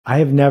I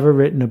have never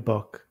written a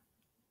book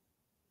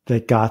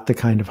that got the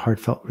kind of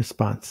heartfelt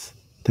response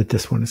that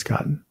this one has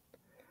gotten.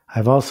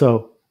 I've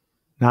also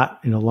not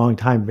in a long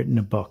time written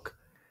a book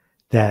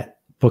that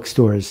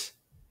bookstores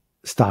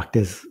stocked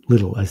as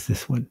little as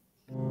this one.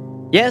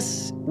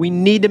 Yes, we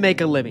need to make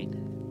a living,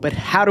 but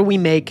how do we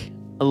make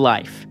a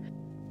life?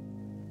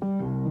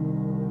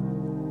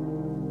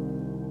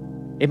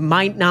 It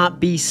might not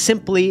be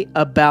simply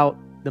about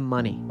the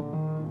money.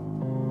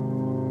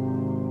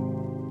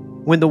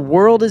 When the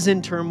world is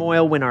in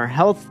turmoil, when our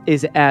health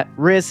is at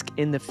risk,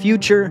 and the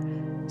future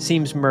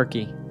seems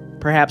murky,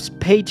 perhaps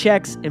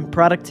paychecks and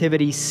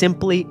productivity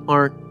simply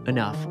aren't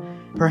enough.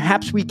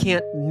 Perhaps we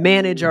can't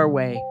manage our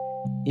way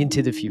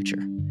into the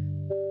future.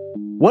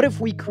 What if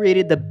we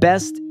created the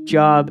best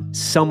job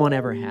someone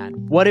ever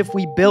had? What if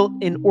we built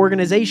an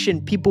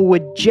organization people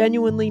would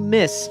genuinely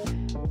miss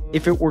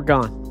if it were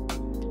gone?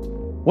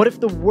 What if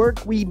the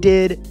work we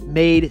did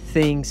made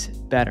things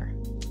better?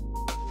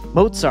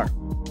 Mozart,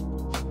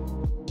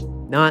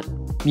 not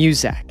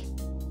Muzak.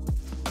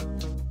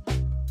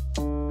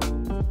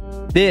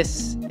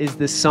 This is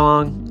the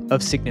Song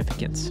of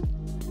Significance.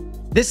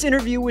 This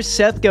interview with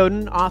Seth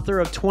Godin, author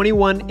of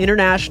 21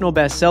 international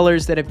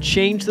bestsellers that have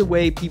changed the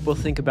way people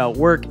think about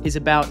work, is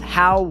about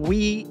how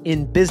we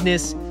in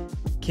business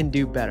can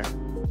do better,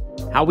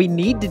 how we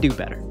need to do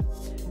better.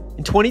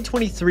 In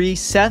 2023,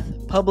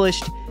 Seth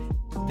published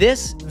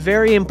this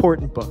very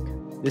important book,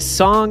 The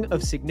Song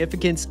of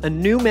Significance, a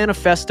new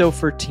manifesto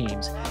for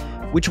teams,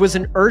 which was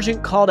an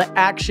urgent call to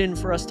action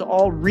for us to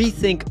all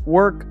rethink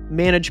work,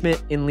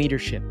 management, and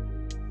leadership,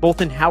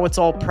 both in how it's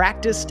all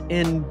practiced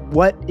and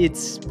what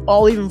it's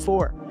all even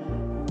for.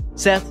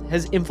 Seth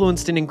has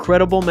influenced an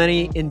incredible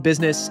many in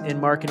business and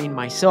marketing,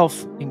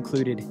 myself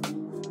included.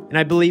 And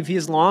I believe he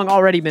has long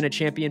already been a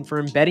champion for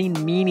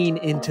embedding meaning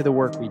into the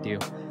work we do.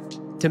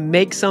 To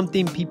make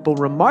something people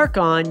remark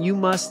on, you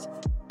must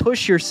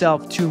push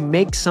yourself to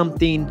make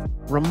something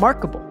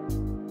remarkable.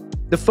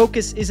 The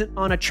focus isn't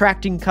on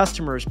attracting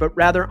customers, but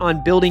rather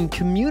on building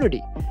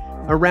community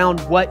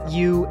around what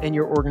you and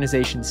your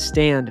organization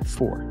stand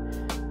for.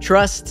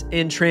 Trust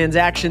and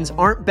transactions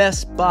aren't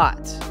best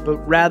bought, but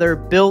rather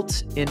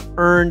built and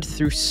earned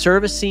through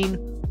servicing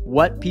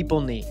what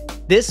people need.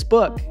 This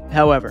book,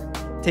 however,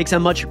 takes a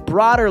much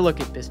broader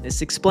look at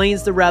business,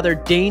 explains the rather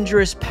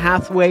dangerous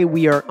pathway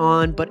we are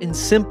on, but in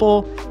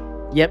simple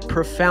yet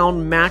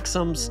profound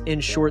maxims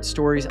and short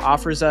stories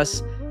offers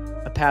us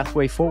a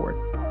pathway forward.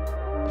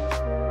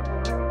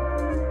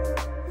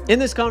 In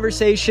this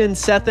conversation,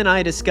 Seth and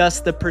I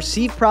discuss the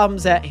perceived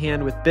problems at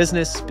hand with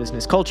business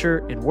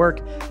culture, and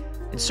work,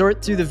 and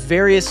sort through the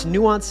various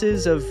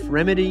nuances of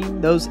remedying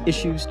those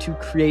issues to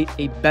create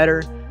a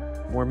better,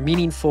 more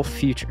meaningful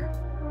future.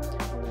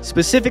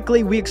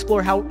 Specifically, we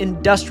explore how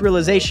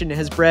industrialization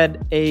has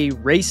bred a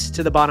race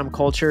to the bottom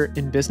culture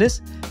in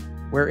business,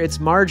 where it's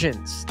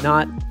margins,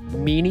 not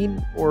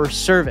meaning or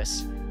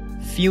service,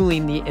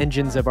 fueling the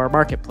engines of our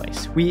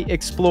marketplace. We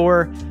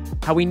explore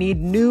how we need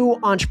new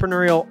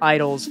entrepreneurial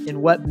idols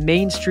and what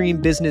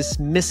mainstream business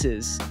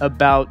misses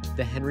about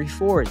the Henry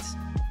Fords,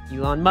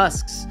 Elon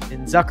Musks,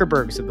 and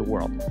Zuckerbergs of the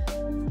world.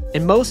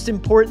 And most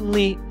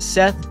importantly,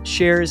 Seth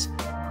shares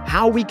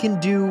how we can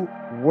do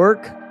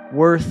work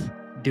worth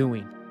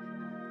doing,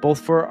 both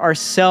for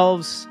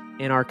ourselves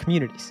and our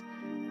communities.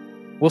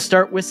 We'll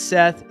start with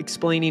Seth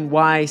explaining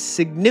why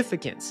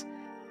significance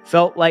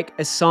felt like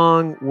a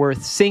song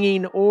worth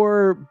singing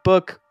or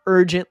book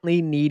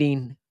urgently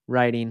needing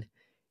writing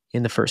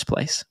in the first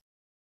place.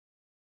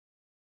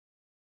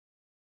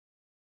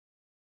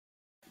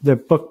 The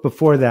book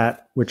before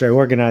that, which I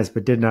organized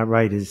but did not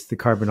write, is The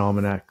Carbon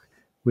Almanac,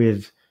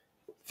 with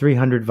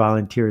 300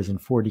 volunteers in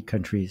 40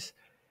 countries.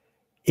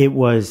 It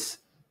was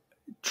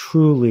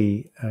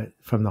truly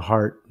from the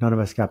heart. None of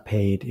us got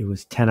paid. It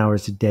was 10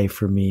 hours a day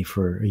for me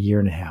for a year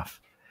and a half.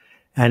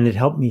 And it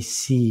helped me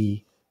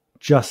see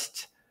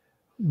just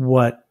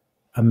what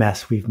a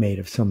mess we've made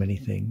of so many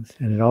things.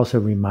 And it also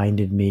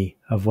reminded me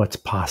of what's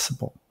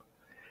possible.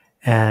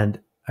 And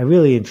I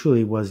really and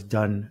truly was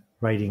done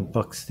writing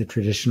books the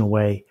traditional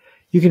way.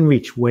 You can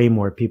reach way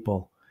more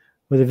people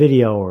with a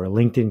video or a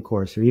LinkedIn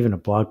course or even a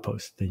blog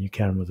post than you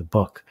can with a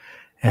book.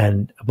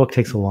 And a book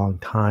takes a long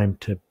time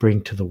to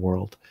bring to the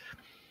world.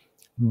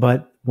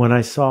 But when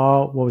I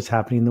saw what was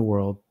happening in the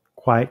world,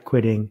 quiet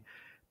quitting,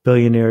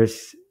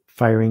 billionaires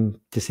firing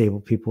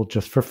disabled people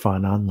just for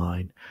fun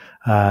online,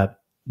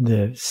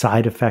 the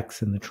side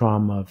effects and the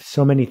trauma of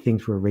so many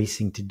things we're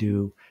racing to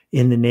do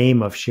in the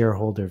name of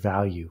shareholder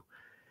value,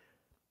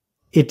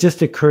 it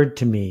just occurred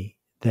to me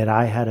that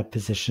I had a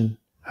position.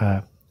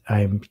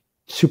 I'm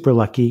super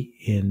lucky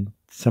in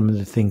some of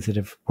the things that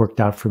have worked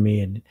out for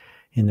me and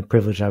in the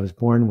privilege I was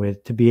born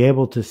with, to be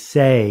able to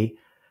say,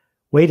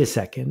 wait a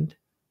second,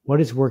 what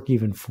is work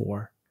even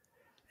for?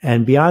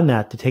 And beyond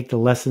that, to take the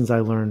lessons I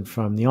learned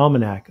from the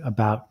Almanac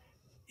about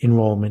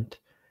enrollment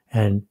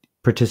and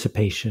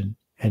participation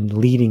and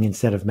leading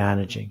instead of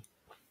managing.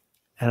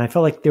 And I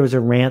felt like there was a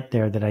rant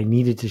there that I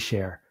needed to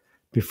share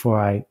before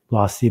I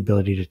lost the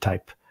ability to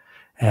type.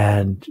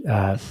 And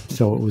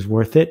so it was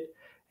worth it.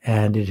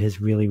 and it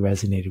has really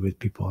resonated with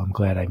people. I'm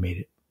glad I made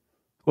it.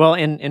 Well,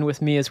 and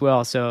with me as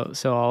well. So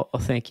I'll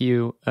thank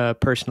you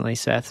personally,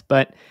 Seth.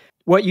 But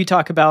what you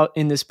talk about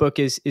in this book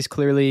is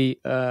clearly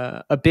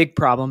a big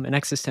problem, an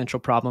existential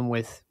problem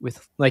with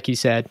like you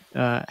said,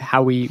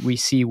 how we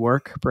see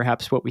work,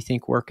 perhaps what we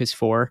think work is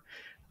for.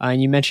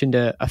 And you mentioned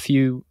a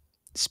few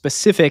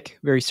specific,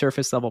 very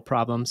surface level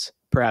problems,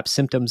 perhaps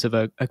symptoms of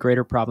a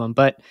greater problem.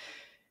 But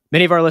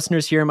many of our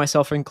listeners here,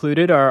 myself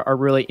included, are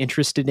really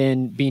interested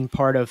in being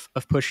part of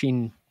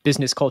pushing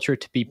business culture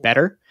to be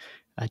better.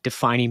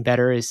 Defining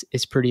better is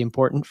pretty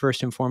important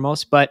first and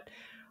foremost. But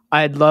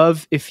I'd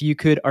love if you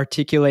could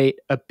articulate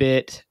a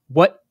bit,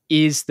 what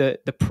is the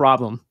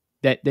problem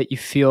that you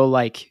feel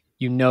like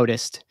you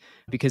noticed?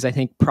 Because I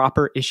think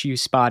proper issue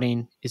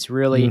spotting is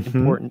really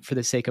important for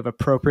the sake of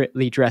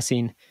appropriately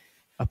addressing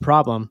a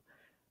problem.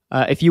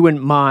 If you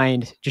wouldn't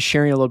mind just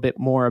sharing a little bit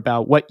more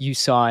about what you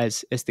saw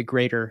as the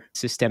greater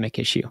systemic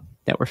issue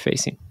that we're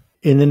facing.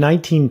 In the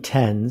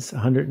 1910s,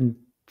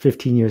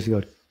 115 years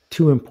ago,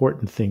 two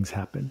important things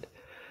happened.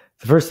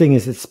 The first thing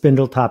is that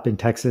Spindletop in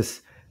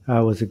Texas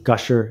was a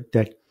gusher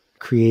that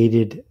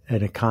created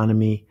an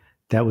economy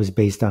that was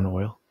based on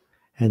oil.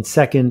 And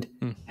second,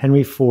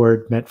 Henry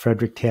Ford met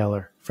Frederick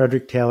Taylor.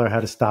 Frederick Taylor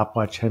had a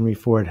stopwatch. Henry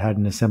Ford had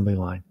an assembly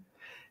line.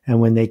 And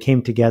when they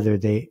came together,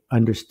 they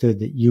understood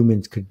that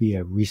humans could be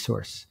a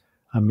resource,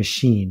 a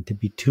machine to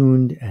be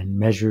tuned and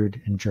measured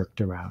and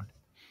jerked around.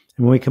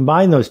 And when we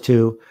combine those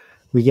two,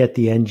 we get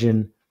the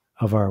engine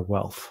of our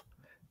wealth,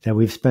 that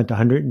we've spent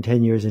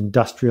 110 years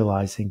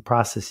industrializing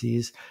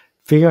processes,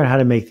 figuring out how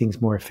to make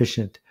things more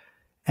efficient,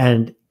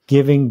 and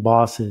giving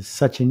bosses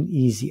such an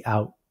easy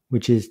out,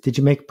 which is, did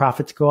you make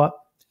profits go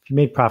up? If you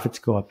made profits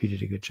go up, you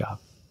did a good job.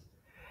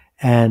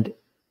 And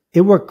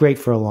it worked great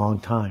for a long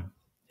time.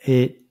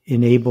 It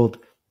enabled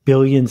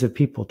billions of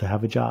people to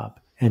have a job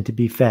and to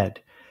be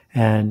fed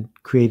and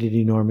created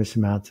enormous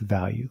amounts of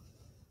value.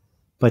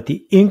 But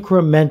the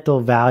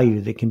incremental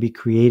value that can be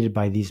created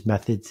by these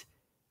methods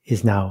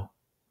is now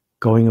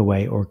going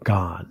away or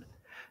gone.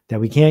 That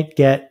we can't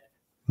get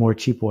more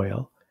cheap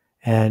oil,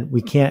 and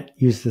we can't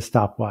use the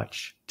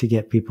stopwatch to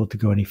get people to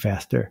go any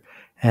faster.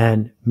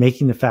 And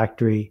making the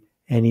factory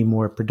any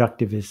more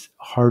productive is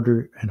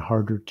harder and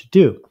harder to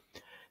do.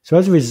 So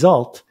as a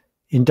result,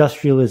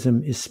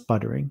 industrialism is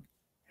sputtering.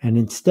 And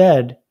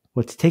instead,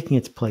 what's taking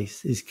its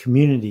place is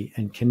community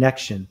and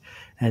connection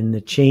and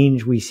the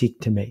change we seek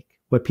to make.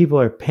 What people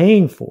are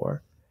paying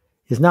for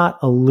is not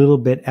a little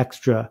bit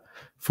extra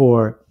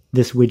for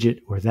this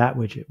widget or that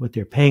widget. What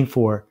they're paying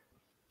for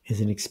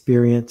is an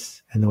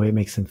experience and the way it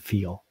makes them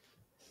feel.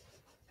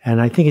 And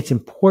I think it's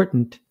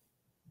important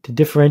to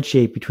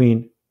differentiate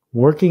between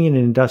working in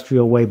an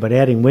industrial way, but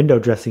adding window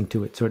dressing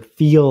to it so it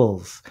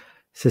feels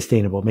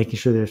sustainable, making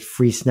sure there's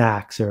free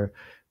snacks or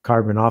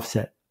carbon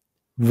offset,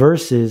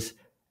 versus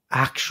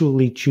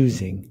actually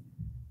choosing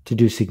to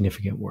do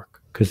significant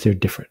work, because they're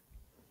different.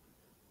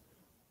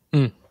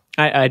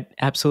 I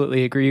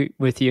absolutely agree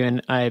with you.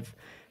 And I've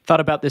thought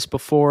about this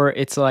before.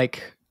 It's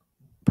like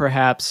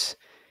perhaps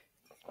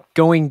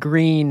going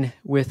green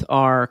with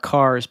our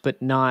cars,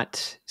 but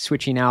not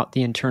switching out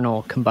the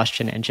internal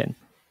combustion engine.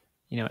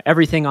 You know,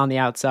 everything on the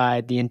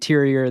outside, the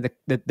interior,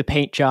 the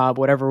paint job,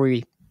 whatever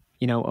we,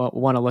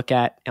 want to look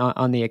at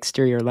on the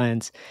exterior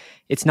lens,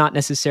 it's not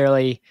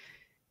necessarily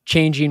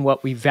changing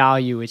what we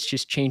value. It's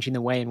just changing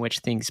the way in which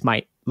things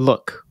might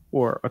look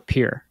or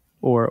appear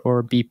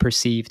or be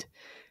perceived.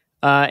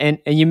 And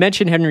you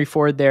mentioned Henry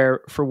Ford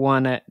there for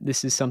one.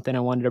 This is something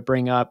I wanted to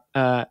bring up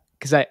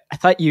because I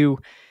thought you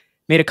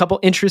made a couple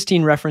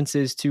interesting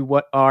references to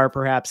what are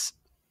perhaps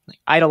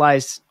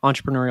idolized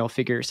entrepreneurial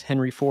figures,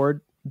 Henry Ford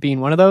being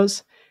one of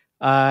those.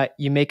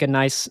 You make a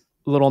nice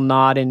little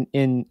nod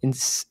in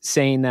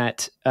saying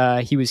that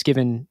he was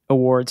given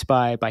awards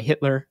by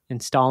Hitler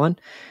and Stalin.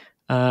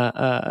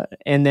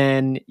 And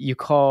then you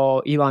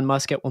call Elon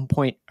Musk at one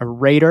point a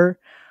raider.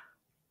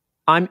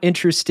 I'm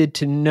interested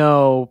to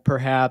know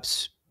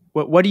perhaps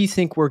what do you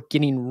think we're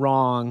getting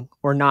wrong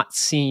or not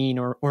seeing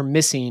or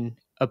missing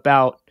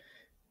about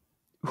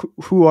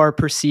who are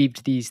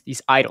perceived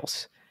these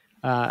idols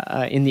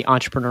in the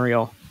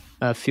entrepreneurial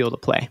field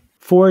of play?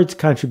 Ford's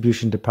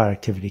contribution to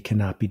productivity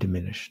cannot be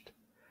diminished.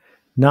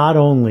 Not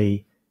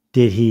only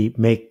did he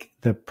make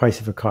the price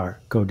of a car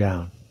go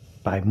down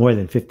by more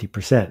than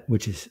 50%,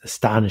 which is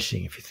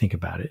astonishing if you think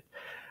about it,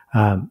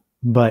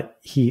 but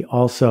he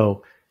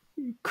also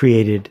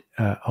created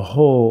a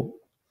whole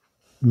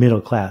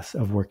middle class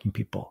of working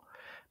people,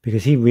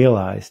 because he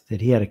realized that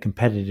he had a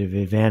competitive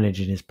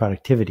advantage in his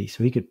productivity.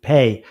 So he could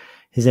pay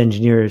his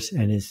engineers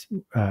and his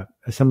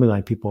assembly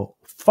line people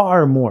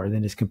far more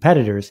than his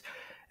competitors.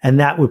 And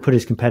that would put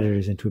his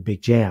competitors into a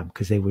big jam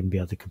because they wouldn't be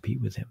able to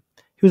compete with him.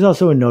 He was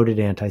also a noted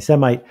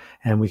anti-Semite,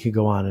 and we could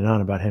go on and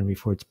on about Henry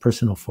Ford's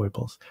personal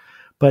foibles.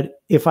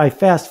 But if I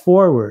fast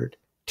forward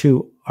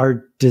to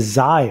our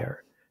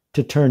desire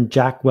to turn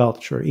Jack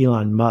Welch or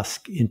Elon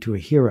Musk into a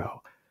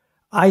hero,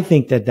 I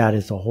think that that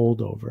is a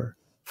holdover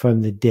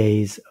from the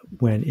days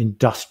when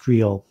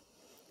industrial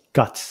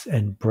guts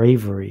and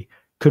bravery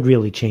could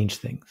really change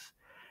things.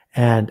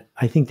 And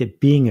I think that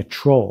being a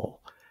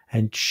troll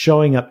and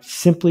showing up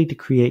simply to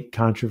create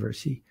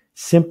controversy,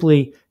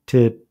 simply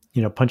to,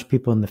 punch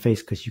people in the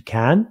face because you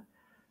can,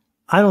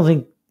 I don't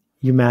think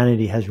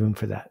humanity has room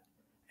for that.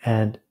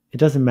 And it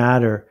doesn't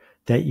matter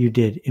that you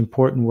did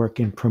important work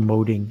in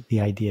promoting the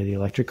idea of the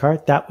electric car.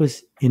 That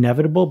was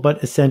inevitable,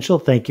 but essential.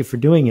 Thank you for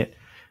doing it.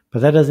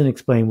 But that doesn't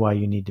explain why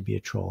you need to be a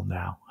troll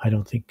now. I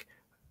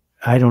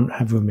don't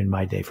have room in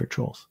my day for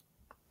trolls.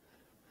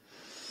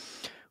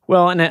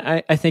 Well, and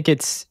I think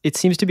it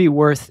seems to be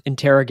worth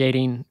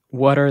interrogating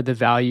what are the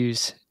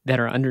values that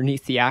are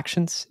underneath the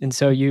actions. And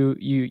so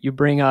you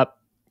bring up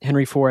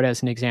Henry Ford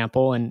as an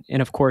example, and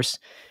of course,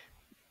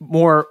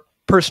 more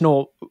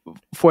personal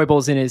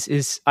foibles in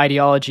his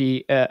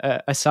ideology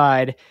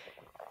aside,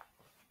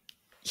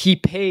 he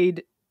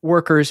paid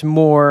workers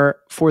more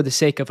for the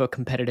sake of a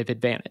competitive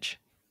advantage.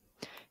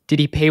 Did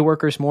he pay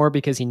workers more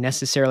because he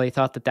necessarily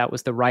thought that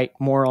was the right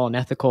moral and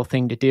ethical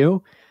thing to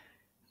do?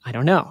 I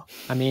don't know.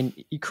 I mean,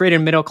 you created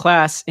a middle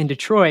class in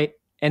Detroit,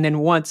 and then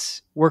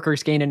once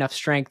workers gained enough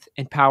strength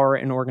and power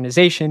and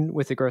organization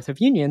with the growth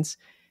of unions,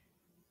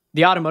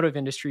 the automotive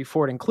industry,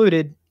 Ford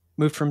included,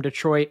 moved from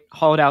Detroit,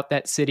 hollowed out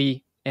that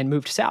city, and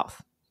moved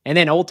south, and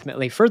then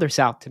ultimately further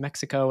south to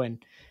Mexico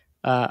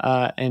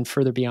and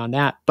further beyond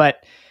that.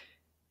 But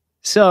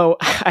so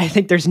I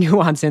think there's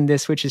nuance in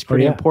this, which is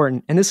pretty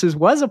important. And this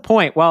was a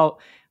point. While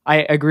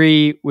I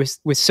agree with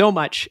so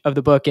much of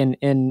the book,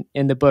 in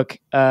the book,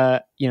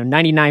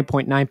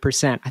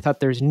 99.9%, I thought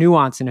there's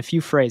nuance in a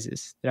few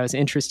phrases that I was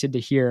interested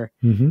to hear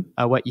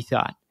what you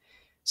thought.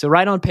 So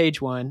right on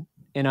page 1,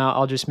 and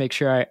I'll just make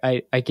sure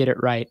I get it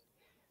right.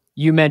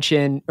 You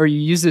mention, or you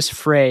use this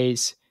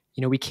phrase,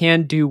 we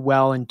can do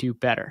well and do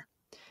better.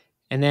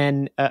 And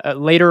then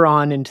later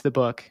on into the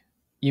book,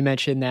 you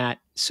mentioned that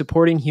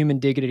supporting human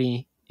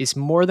dignity is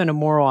more than a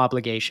moral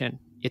obligation.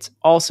 It's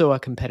also a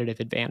competitive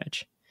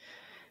advantage.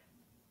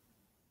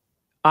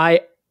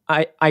 I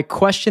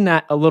question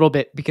that a little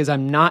bit because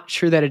I'm not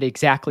sure that it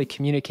exactly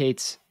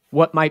communicates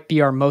what might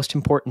be our most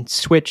important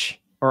switch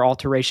or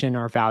alteration in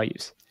our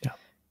values. Yeah.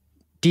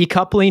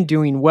 Decoupling,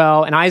 doing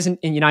well, and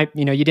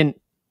you didn't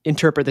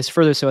interpret this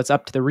further, so it's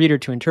up to the reader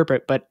to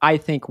interpret, but I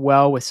think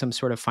well with some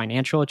sort of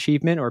financial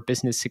achievement or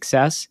business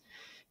success,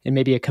 and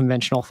maybe a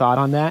conventional thought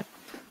on that.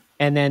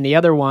 And then the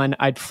other one,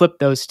 I'd flip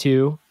those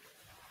two,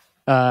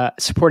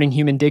 supporting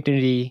human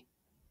dignity.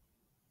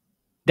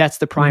 That's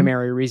the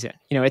primary reason.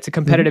 It's a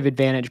competitive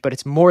advantage, but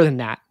it's more than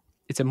that.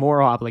 It's a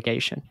moral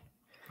obligation.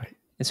 Right.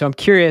 And so I'm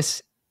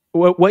curious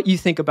what you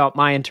think about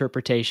my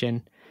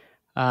interpretation.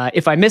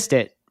 If I missed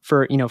it,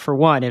 for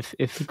one, if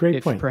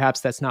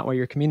perhaps that's not what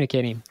you're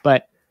communicating,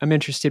 but I'm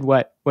interested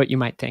what you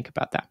might think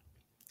about that.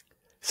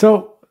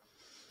 So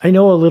I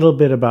know a little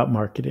bit about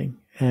marketing,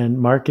 and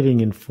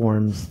marketing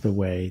informs the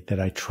way that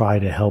I try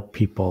to help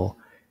people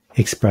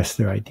express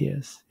their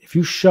ideas. If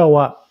you show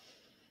up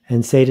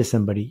and say to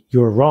somebody,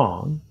 "You're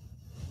wrong,"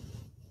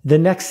 the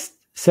next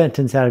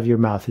sentence out of your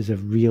mouth is a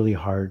really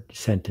hard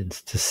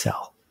sentence to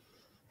sell.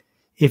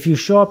 If you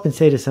show up and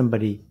say to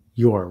somebody,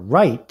 "You're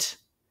right,"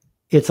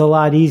 it's a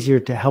lot easier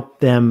to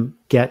help them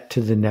get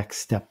to the next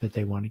step that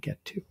they want to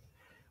get to.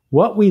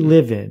 What we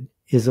live in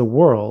is a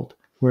world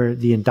where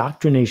the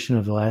indoctrination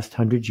of the last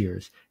 100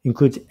 years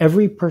includes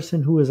every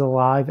person who is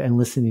alive and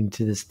listening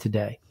to this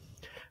today.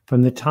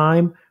 From the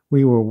time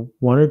we were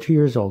 1 or 2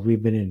 years old,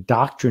 we've been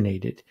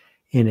indoctrinated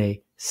in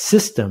a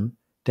system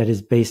that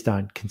is based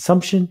on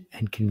consumption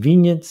and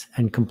convenience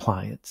and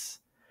compliance.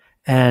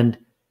 And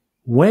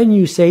when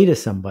you say to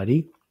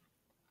somebody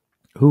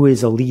who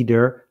is a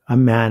leader, a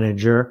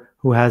manager,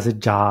 who has a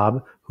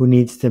job, who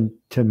needs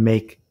to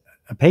make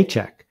a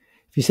paycheck,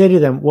 if you say to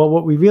them, well,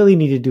 what we really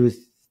need to do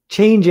is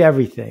change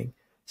everything,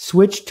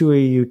 switch to a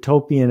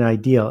utopian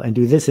ideal and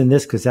do this and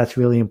this because that's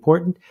really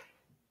important,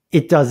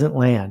 it doesn't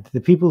land.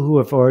 The people who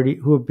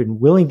have been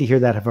willing to hear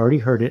that have already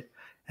heard it,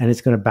 and it's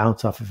going to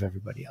bounce off of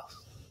everybody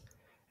else.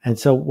 And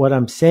so what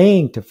I'm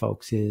saying to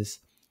folks is,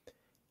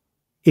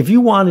 if you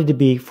wanted to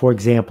be, for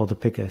example, to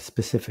pick a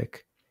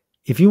specific,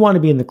 if you want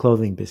to be in the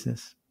clothing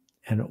business,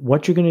 and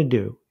what you're going to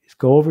do is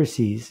go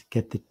overseas,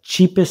 get the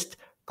cheapest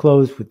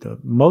clothes with the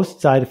most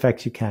side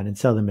effects you can and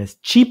sell them as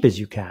cheap as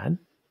you can,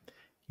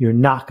 you're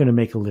not going to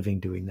make a living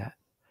doing that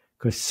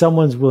because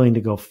someone's willing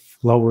to go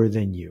lower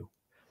than you.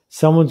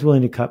 Someone's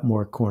willing to cut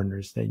more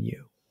corners than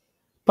you.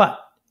 But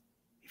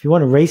if you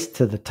want to race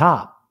to the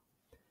top,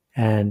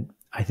 and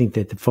I think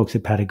that the folks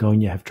at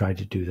Patagonia have tried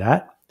to do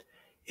that,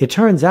 it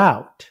turns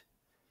out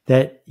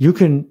that you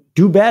can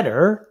do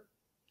better,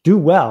 do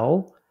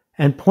well,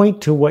 and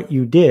point to what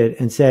you did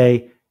and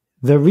say,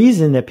 the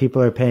reason that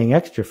people are paying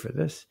extra for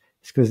this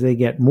is because they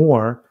get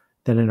more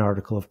than an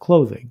article of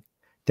clothing,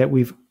 that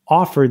we've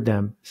offered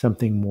them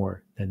something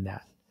more than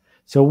that.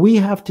 So we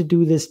have to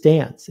do this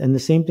dance. And the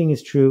same thing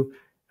is true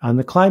on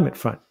the climate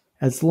front.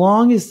 As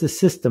long as the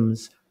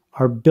systems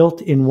are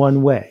built in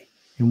one way,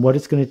 in what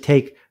it's going to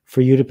take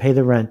for you to pay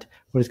the rent,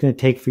 what it's going to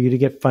take for you to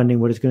get funding,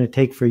 what it's going to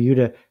take for you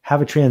to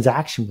have a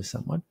transaction with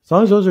someone, as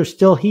long as those are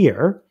still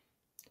here,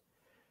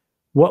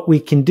 what we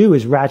can do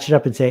is ratchet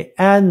up and say,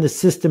 and the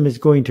system is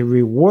going to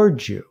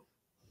reward you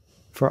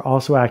for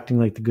also acting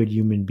like the good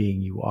human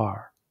being you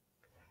are.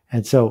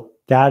 And so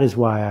that is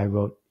why I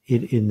wrote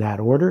it in that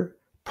order.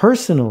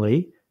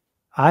 Personally,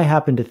 I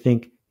happen to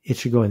think it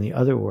should go in the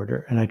other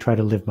order, and I try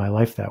to live my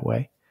life that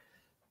way.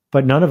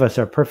 But none of us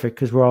are perfect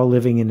because we're all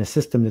living in a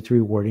system that's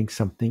rewarding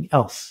something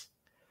else.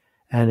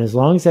 And as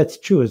long as that's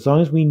true, as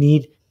long as we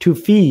need to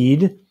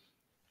feed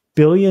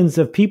billions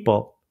of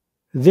people,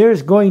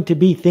 there's going to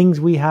be things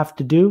we have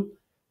to do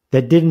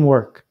that didn't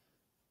work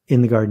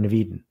in the Garden of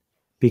Eden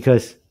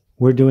because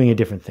we're doing a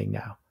different thing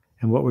now.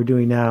 And what we're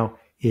doing now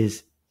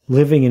is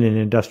living in an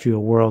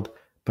industrial world,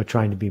 but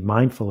trying to be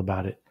mindful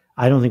about it.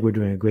 I don't think we're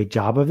doing a great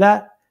job of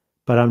that,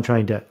 but I'm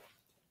trying to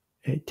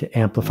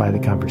amplify the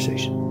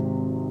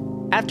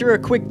conversation. After a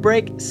quick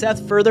break,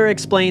 Seth further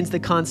explains the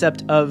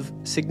concept of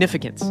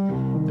significance,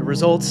 the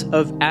results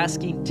of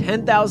asking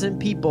 10,000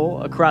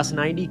 people across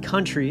 90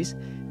 countries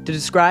to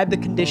describe the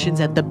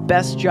conditions at the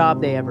best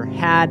job they ever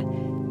had,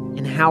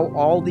 and how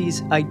all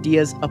these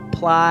ideas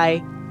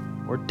apply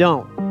or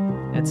don't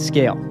at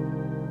scale.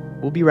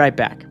 We'll be right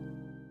back.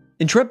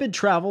 Intrepid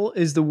Travel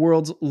is the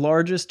world's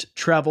largest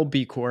travel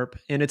B Corp,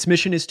 and its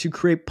mission is to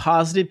create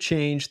positive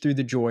change through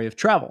the joy of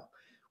travel.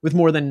 With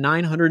more than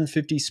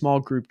 950 small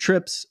group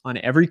trips on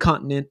every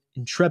continent,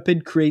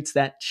 Intrepid creates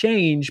that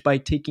change by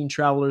taking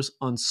travelers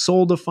on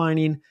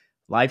soul-defining,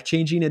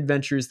 life-changing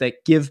adventures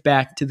that give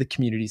back to the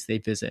communities they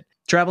visit.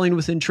 Traveling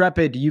with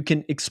Intrepid, you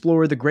can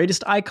explore the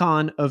greatest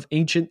icon of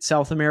ancient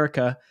South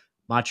America,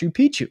 Machu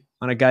Picchu,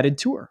 on a guided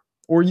tour.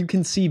 Or you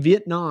can see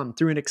Vietnam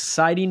through an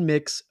exciting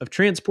mix of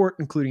transport,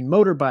 including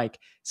motorbike,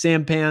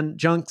 sampan,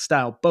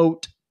 junk-style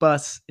boat,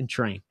 bus, and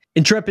train.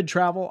 Intrepid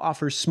Travel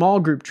offers small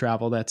group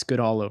travel that's good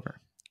all over.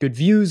 Good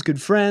views,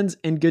 good friends,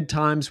 and good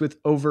times with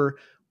over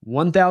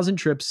 1,000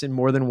 trips in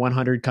more than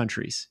 100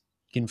 countries.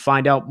 You can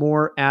find out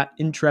more at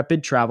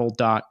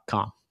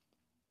intrepidtravel.com.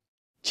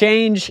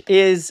 Change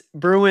is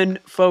brewing,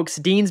 folks.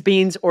 Dean's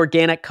Beans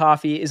Organic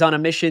Coffee is on a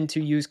mission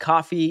to use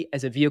coffee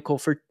as a vehicle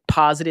for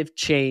positive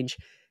change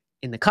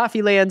in the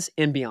coffee lands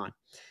and beyond.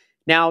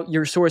 Now,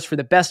 your source for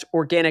the best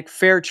organic,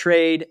 fair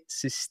trade,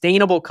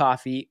 sustainable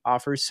coffee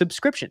offers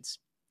subscriptions.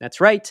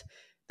 That's right.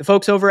 The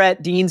folks over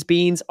at Dean's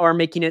Beans are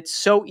making it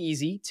so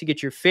easy to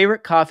get your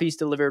favorite coffees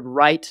delivered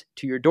right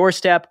to your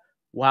doorstep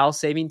while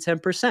saving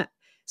 10%.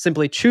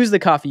 Simply choose the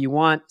coffee you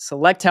want,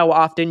 select how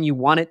often you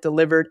want it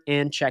delivered,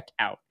 and check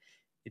out.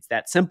 It's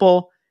that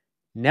simple.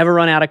 Never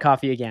run out of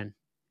coffee again.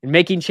 And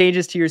making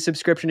changes to your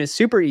subscription is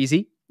super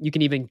easy. You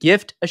can even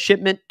gift a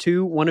shipment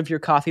to one of your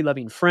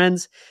coffee-loving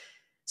friends.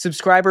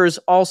 Subscribers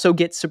also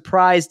get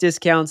surprise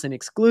discounts and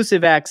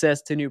exclusive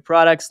access to new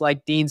products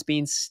like Dean's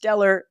Beans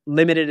Stellar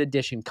Limited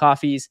Edition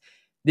coffees.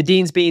 The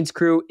Dean's Beans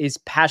crew is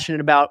passionate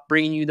about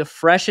bringing you the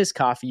freshest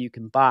coffee you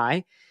can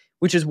buy,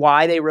 which is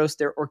why they roast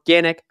their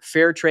organic,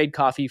 fair trade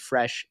coffee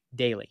fresh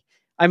daily.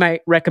 I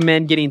might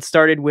recommend getting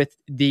started with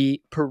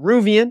the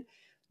Peruvian,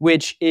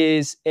 which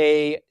is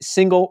a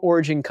single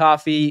origin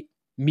coffee,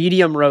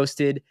 medium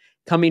roasted,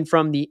 coming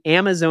from the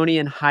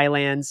Amazonian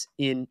highlands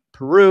in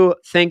Peru,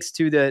 thanks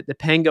to the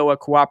Pangoa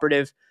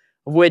Cooperative,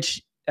 of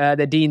which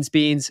the Dean's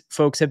Beans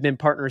folks have been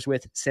partners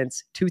with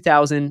since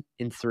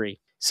 2003.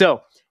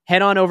 So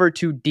head on over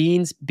to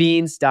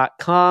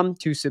deansbeans.com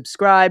to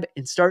subscribe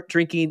and start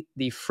drinking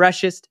the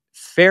freshest,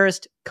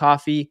 fairest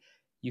coffee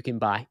you can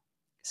buy.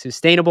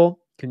 Sustainable,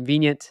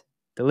 convenient,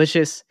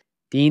 delicious,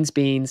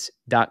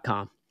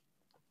 deansbeans.com.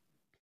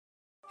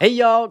 Hey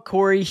y'all,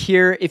 Corey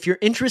here. If you're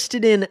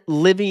interested in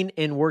living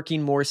and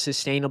working more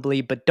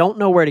sustainably but don't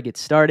know where to get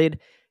started,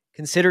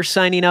 consider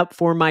signing up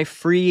for my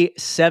free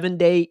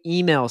 7-day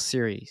email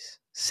series,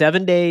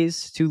 7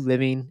 Days to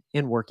Living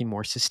and Working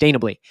More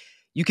Sustainably.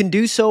 You can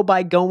do so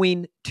by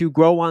going to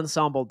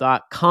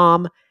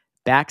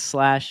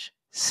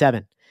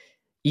growensemble.com/7.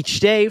 Each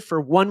day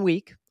for 1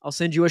 week, I'll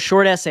send you a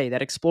short essay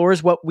that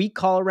explores what we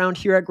call around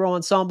here at Grow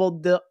Ensemble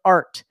the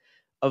art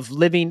of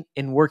living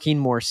and working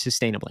more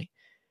sustainably.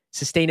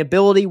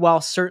 Sustainability,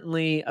 while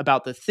certainly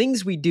about the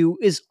things we do,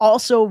 is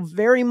also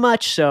very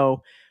much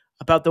so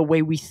about the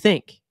way we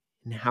think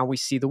and how we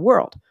see the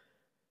world.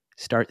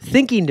 Start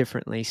thinking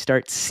differently,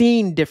 start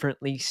seeing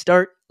differently,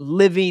 start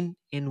living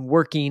and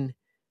working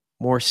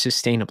more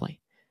sustainably.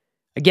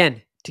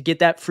 Again, to get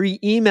that free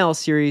email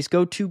series,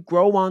 go to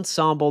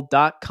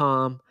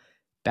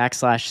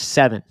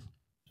growensemble.com/7.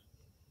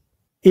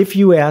 If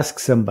you ask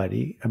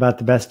somebody about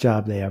the best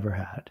job they ever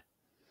had,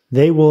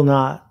 they will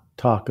not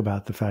talk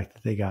about the fact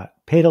that they got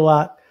paid a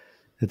lot,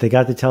 that they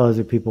got to tell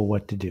other people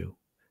what to do,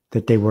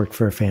 that they worked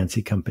for a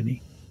fancy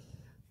company.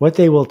 What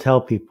they will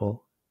tell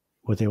people,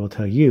 what they will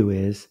tell you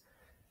is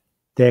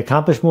they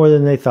accomplished more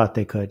than they thought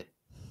they could,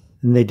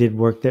 and they did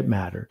work that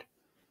mattered,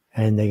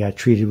 and they got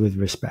treated with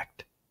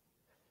respect.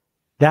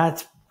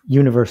 That's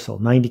universal.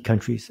 90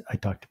 countries, I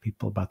talk to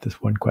people about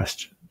this one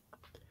question.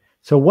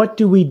 So what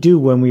do we do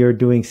when we are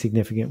doing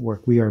significant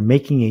work? We are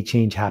making a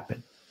change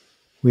happen.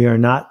 We are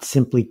not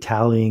simply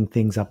tallying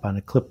things up on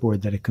a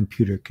clipboard that a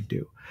computer could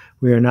do.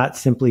 We are not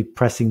simply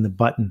pressing the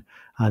button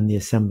on the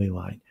assembly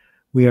line.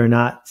 we are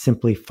not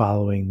simply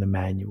following the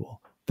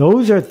manual.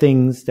 Those are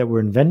things that were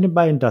invented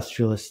by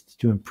industrialists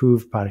to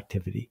improve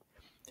productivity.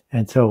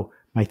 And so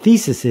my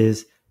thesis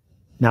is,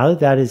 now that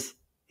that is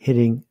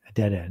hitting a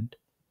dead end,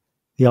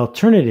 the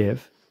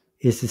alternative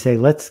is to say,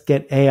 let's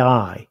get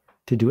AI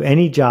to do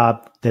any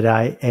job that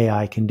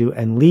AI can do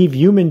and leave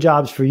human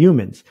jobs for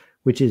humans,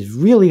 which is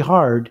really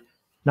hard,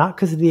 not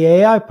because of the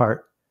AI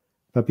part,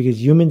 but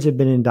because humans have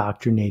been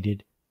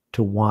indoctrinated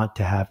to want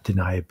to have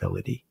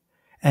deniability.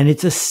 And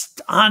it's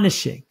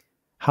astonishing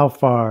how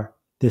far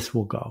this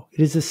will go.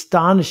 It is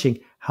astonishing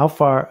how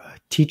far a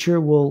teacher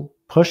will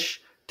push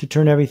to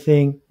turn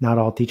everything, not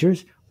all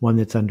teachers, one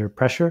that's under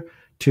pressure,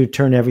 to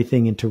turn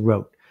everything into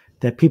rote,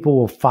 that people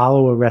will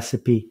follow a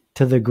recipe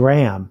to the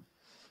gram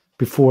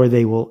before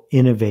they will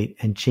innovate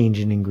and change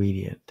an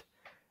ingredient.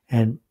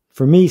 And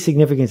for me,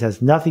 significance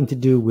has nothing to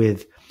do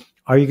with,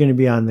 are you going to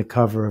be on the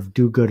cover of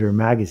Do-Gooder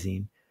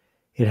magazine?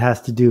 It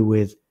has to do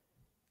with,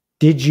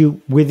 did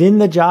you, within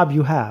the job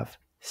you have,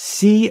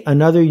 see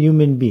another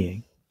human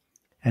being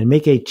and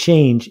make a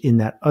change in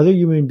that other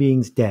human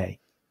being's day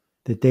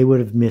that they would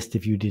have missed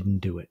if you didn't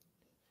do it?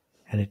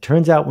 And it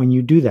turns out when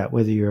you do that,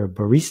 whether you're a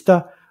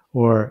barista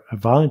or a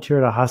volunteer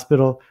at a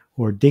hospital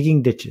or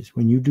digging ditches,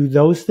 when you do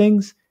those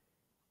things,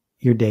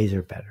 your days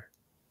are better.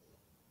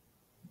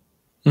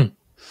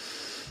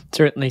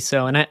 Certainly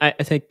so. And I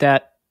think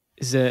that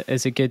is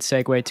a good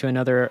segue to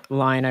another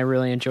line I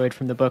really enjoyed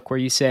from the book, where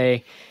you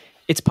say,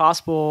 it's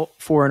possible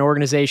for an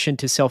organization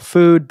to sell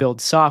food,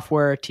 build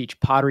software, teach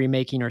pottery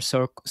making, or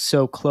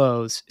sew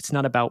clothes. It's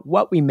not about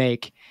what we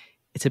make.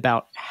 It's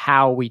about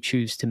how we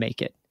choose to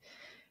make it.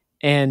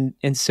 And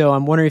so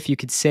I'm wondering if you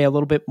could say a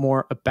little bit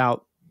more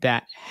about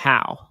that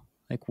how.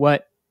 Like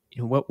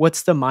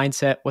what's the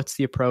mindset? What's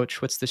the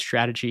approach? What's the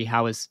strategy?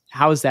 How is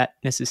that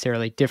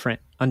necessarily different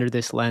under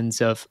this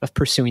lens of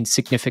pursuing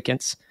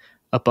significance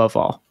above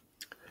all?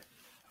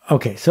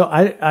 Okay, so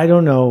I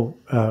don't know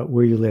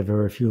where you live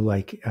or if you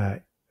like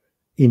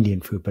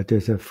Indian food, but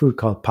there's a food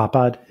called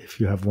papad. If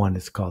you have one,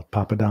 it's called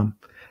papadam.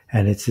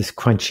 And it's this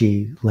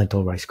crunchy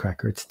lentil rice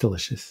cracker. It's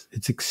delicious.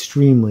 It's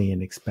extremely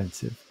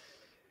inexpensive.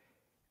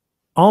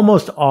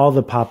 Almost all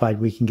the papad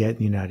we can get in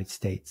the United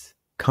States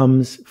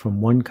comes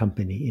from one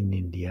company in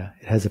India.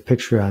 It has a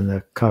picture on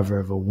the cover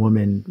of a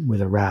woman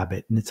with a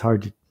rabbit, and it's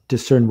hard to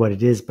discern what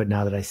it is, but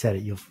now that I said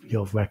it,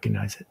 you'll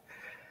recognize it.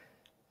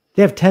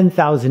 They have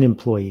 10,000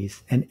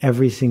 employees, and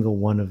every single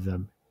one of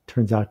them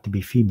turns out to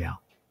be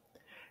female.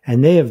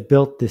 And they have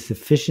built this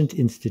efficient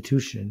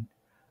institution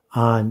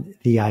on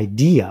the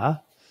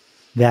idea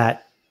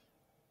that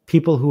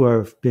people who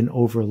have been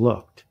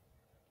overlooked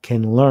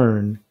can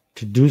learn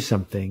to do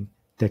something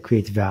that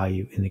creates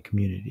value in the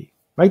community.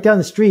 Right down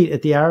the street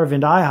at the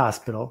Aravind Eye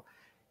Hospital,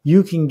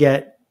 you can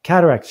get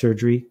cataract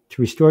surgery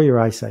to restore your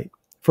eyesight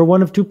for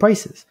one of two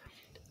prices,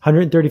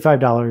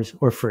 $135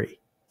 or free.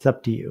 It's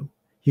up to you.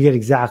 You get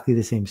exactly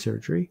the same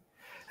surgery.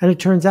 And it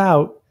turns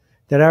out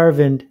that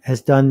Aravind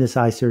has done this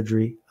eye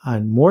surgery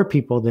on more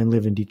people than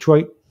live in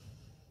Detroit,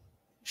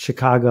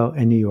 Chicago,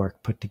 and New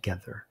York put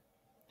together.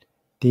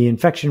 The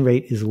infection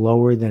rate is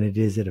lower than it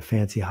is at a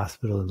fancy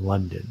hospital in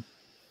London.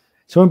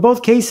 So in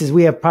both cases,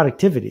 we have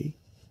productivity,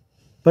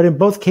 but in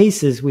both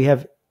cases, we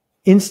have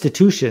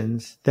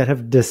institutions that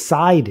have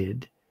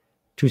decided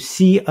to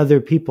see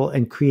other people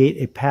and create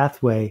a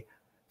pathway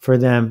for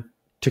them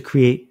to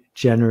create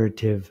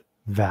generative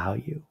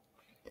value.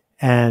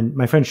 And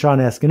my friend Sean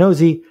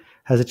Askinosie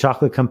has a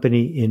chocolate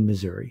company in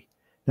Missouri.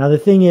 Now, the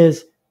thing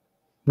is,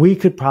 we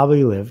could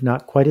probably live,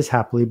 not quite as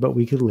happily, but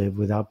we could live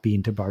without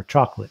bean-to-bar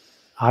chocolate.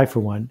 I, for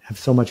one, have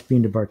so much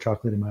bean-to-bar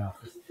chocolate in my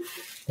office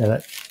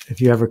that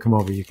if you ever come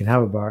over, you can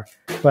have a bar.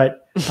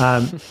 But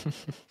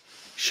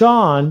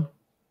Sean,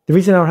 the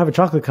reason I don't have a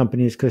chocolate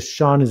company is because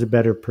Sean is a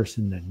better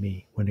person than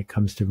me when it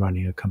comes to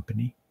running a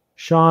company.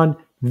 Sean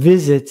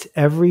visits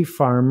every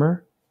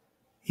farmer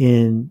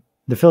in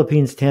the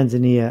Philippines,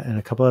 Tanzania, and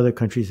a couple other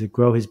countries that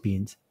grow his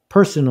beans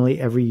personally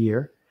every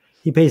year.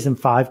 He pays them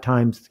 5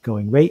 times the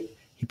going rate.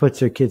 He puts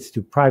their kids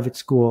through private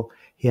school.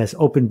 He has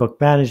open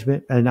book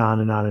management, and on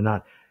and on and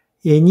on.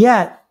 And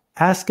yet,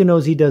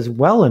 Askinosie does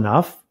well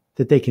enough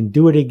that they can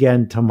do it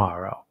again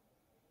tomorrow.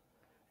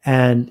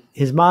 And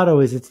his motto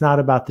is, it's not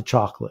about the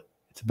chocolate,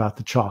 it's about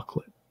the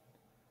chocolate.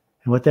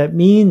 And what that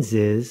means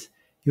is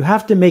you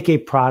have to make a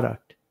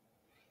product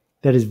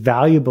that is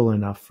valuable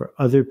enough for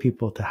other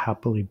people to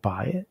happily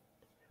buy it.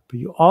 But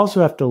you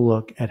also have to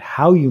look at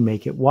how you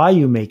make it, why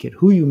you make it,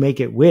 who you make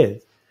it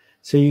with,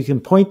 so you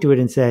can point to it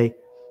and say,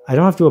 I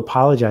don't have to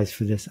apologize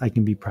for this. I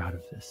can be proud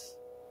of this.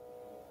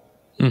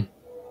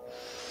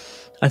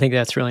 I think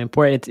that's really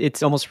important.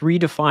 It's almost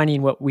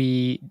redefining what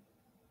we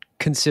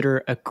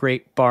consider a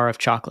great bar of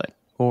chocolate,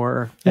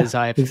 or as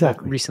I've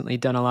recently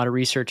done a lot of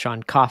research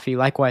on coffee,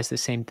 likewise, the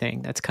same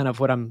thing. That's kind of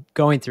what I'm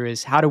going through,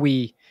 is how do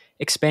we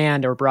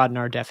expand or broaden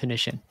our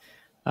definition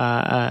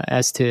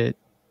as to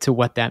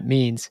what that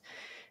means.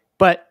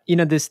 But, you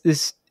know,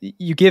 this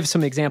you give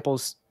some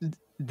examples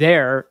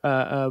there,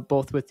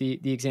 both with the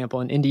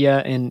example in India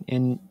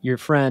and your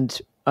friend.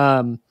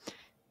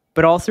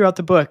 But all throughout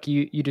the book,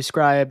 you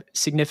describe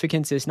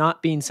significance as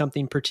not being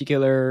something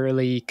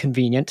particularly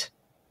convenient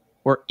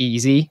or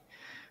easy.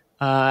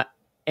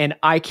 And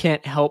I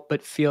can't help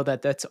but feel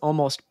that that's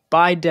almost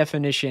by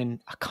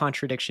definition a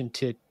contradiction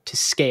to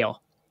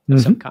scale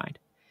of some kind.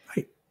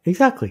 Right.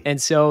 Exactly.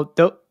 And so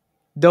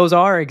those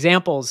are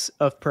examples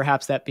of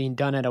perhaps that being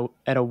done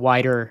at a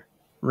wider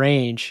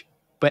range.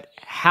 But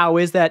how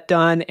is that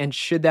done, and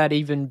should that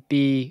even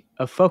be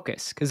a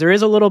focus? Because there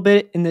is a little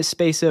bit in this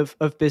space of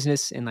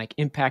business and like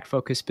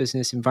impact-focused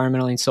business,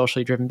 environmentally and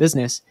socially driven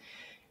business,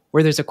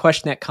 where there's a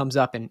question that comes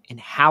up in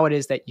how it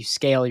is that you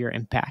scale your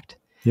impact.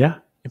 Yeah.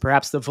 And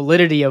perhaps the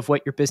validity of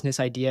what your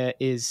business idea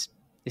is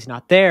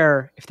not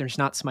there if there's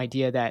not some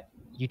idea that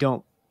you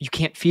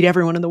can't feed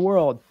everyone in the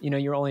world.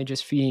 You're only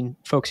just feeding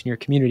folks in your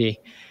community.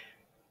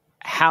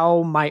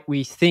 How might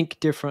we think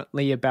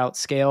differently about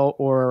scale,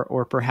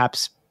 or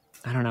perhaps,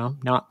 I don't know,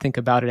 not think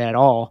about it at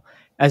all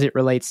as it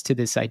relates to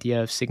this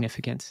idea of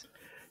significance?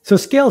 So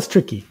scale is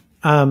tricky.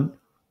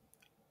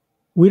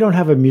 We don't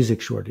have a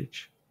music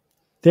shortage.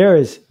 There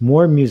is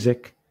more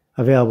music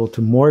available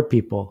to more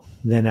people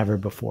than ever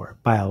before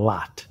by a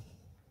lot.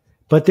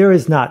 But there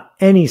is not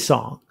any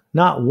song,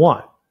 not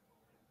one,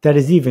 that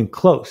is even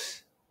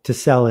close to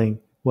selling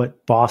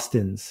what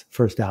Boston's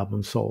first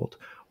album sold,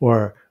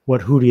 or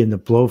what Hootie and the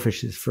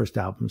Blowfish's first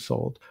album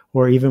sold,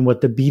 or even what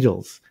the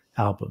Beatles'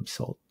 album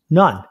sold.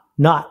 None,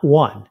 not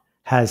one,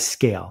 has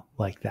scale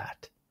like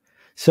that.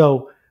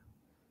 So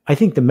I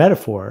think the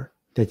metaphor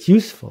that's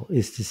useful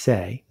is to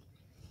say,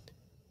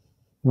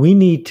 we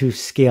need to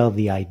scale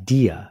the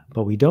idea,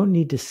 but we don't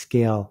need to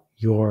scale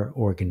your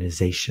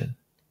organization.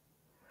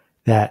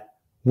 That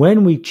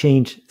when we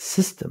change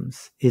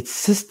systems, it's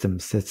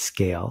systems that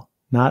scale,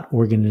 not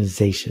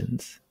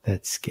organizations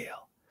that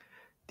scale.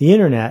 The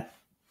internet,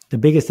 the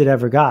biggest it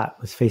ever got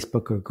was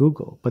Facebook or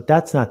Google, but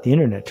that's not the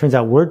internet. Turns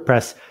out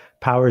WordPress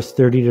powers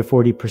 30 to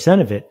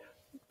 40% of it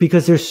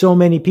because there's so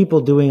many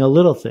people doing a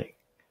little thing.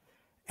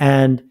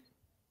 And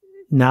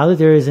now that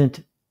there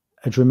isn't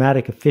a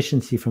dramatic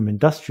efficiency from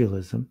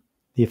industrialism,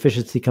 the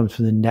efficiency comes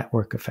from the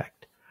network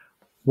effect.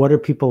 What are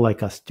people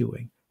like us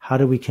doing? How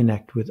do we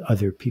connect with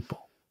other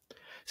people?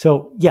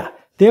 So yeah,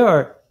 there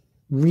are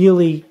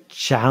really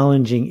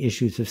challenging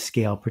issues of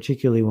scale,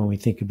 particularly when we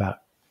think about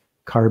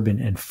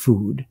carbon and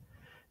food,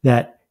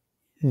 that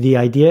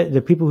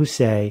the people who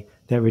say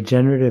that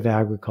regenerative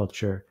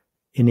agriculture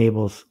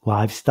enables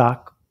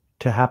livestock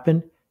to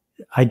happen,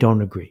 I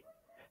don't agree.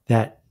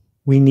 That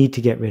we need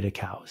to get rid of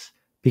cows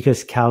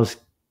because cows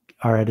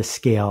are at a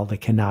scale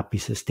that cannot be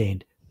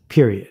sustained,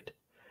 period.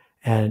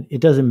 And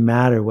it doesn't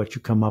matter what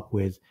you come up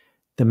with.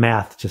 The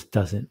math just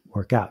doesn't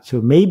work out.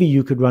 So maybe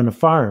you could run a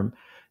farm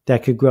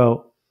that could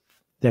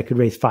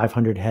raise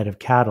 500 head of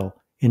cattle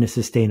in a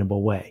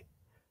sustainable way.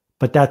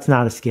 But that's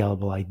not a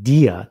scalable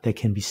idea that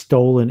can be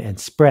stolen and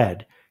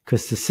spread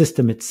because the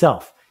system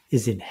itself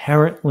is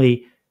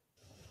inherently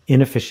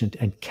inefficient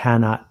and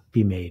cannot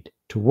be made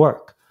to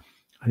work.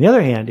 On the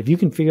other hand, if you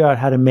can figure out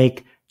how to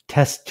make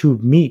test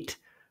tube meat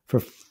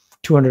for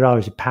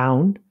 $200 a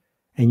pound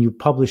and you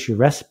publish your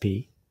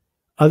recipe,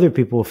 other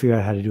people will figure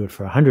out how to do it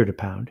for $100 a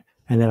pound,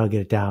 and then I'll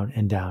get it down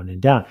and down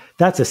and down.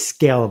 That's a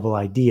scalable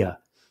idea.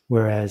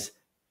 Whereas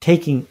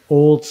taking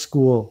old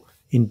school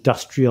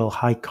industrial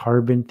high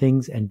carbon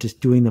things and just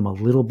doing them a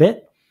little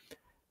bit,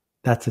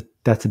 that's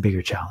a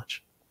bigger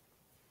challenge.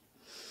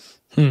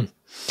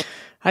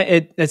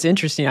 That's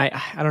interesting.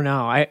 I don't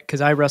know.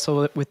 Because I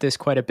wrestle with this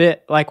quite a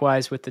bit.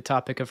 Likewise with the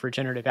topic of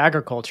regenerative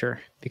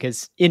agriculture,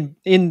 because in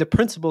the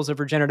principles of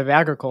regenerative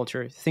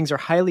agriculture, things are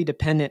highly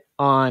dependent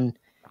on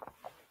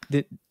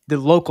the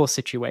local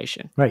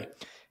situation. Right.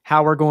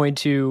 How we're going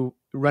to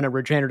run a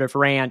regenerative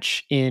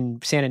ranch in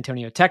San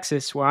Antonio,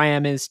 Texas, where I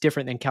am, is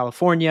different than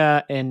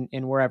California and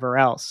wherever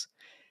else.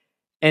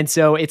 And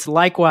so it's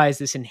likewise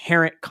this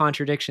inherent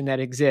contradiction that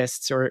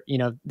exists, or,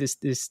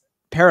 this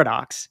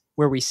paradox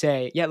where we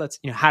say, yeah, let's,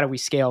 how do we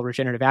scale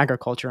regenerative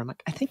agriculture? I'm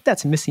like, I think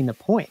that's missing the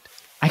point.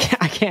 I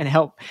can't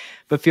help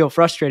but feel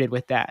frustrated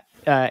with that.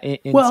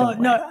 Well,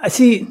 no,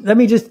 see, let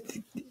me just,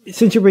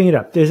 since you bring it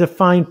up, there's a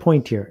fine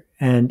point here.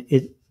 And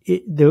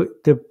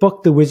the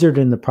book, The Wizard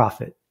and the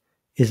Prophet,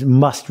 is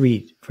must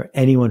read for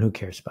anyone who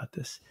cares about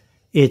this.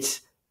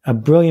 It's a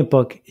brilliant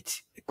book.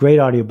 It's a great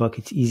audiobook.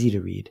 It's easy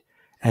to read,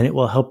 and it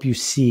will help you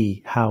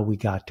see how we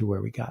got to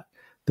where we got.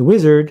 The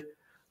Wizard,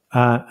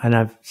 and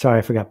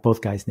I forgot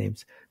both guys'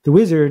 names. The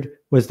Wizard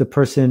was the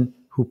person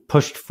who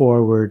pushed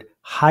forward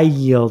high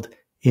yield,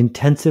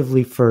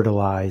 intensively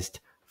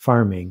fertilized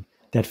farming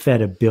that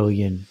fed 1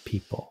 billion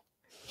people.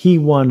 He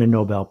won a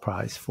Nobel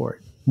Prize for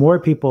it. More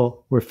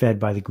people were fed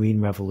by the Green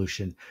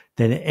Revolution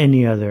than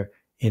any other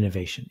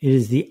innovation. It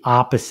is the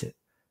opposite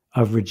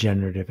of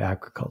regenerative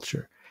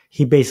agriculture.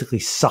 He basically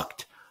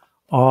sucked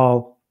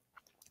all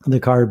the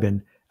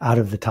carbon out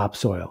of the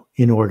topsoil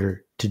in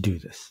order to do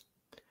this.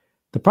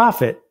 The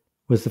Prophet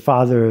was the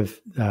father of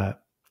the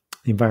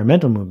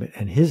environmental movement,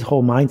 and his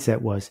whole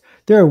mindset was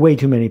there are way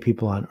too many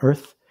people on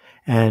Earth,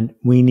 and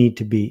we need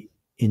to be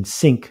in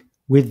sync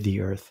with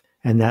the Earth,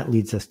 and that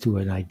leads us to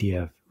an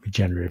idea of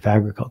regenerative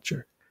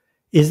agriculture.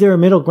 Is there a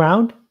middle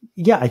ground?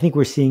 Yeah, I think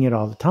we're seeing it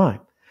all the time.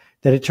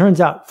 That it turns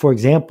out, for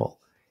example,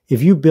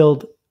 if you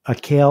build a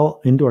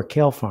indoor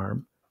kale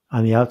farm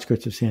on the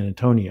outskirts of San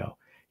Antonio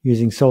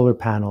using solar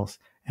panels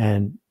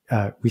and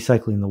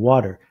recycling the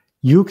water,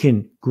 you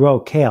can grow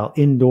kale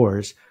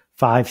indoors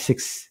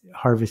 5-6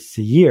 harvests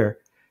a year.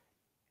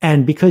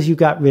 And because you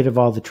got rid of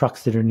all the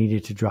trucks that are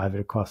needed to drive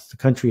it across the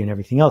country and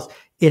everything else,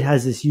 it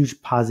has this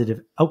huge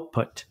positive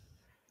output.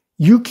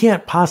 You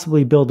can't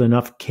possibly build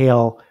enough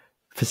kale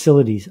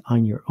facilities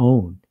on your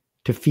own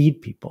to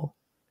feed people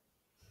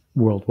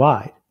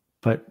worldwide.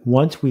 But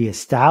once we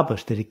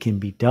establish that it can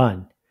be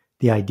done,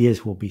 the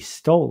ideas will be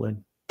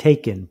stolen,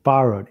 taken,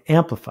 borrowed,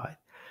 amplified.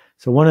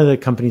 So one of the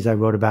companies I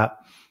wrote about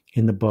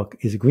in the book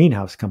is a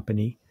greenhouse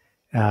company.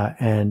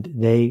 And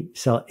they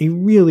sell a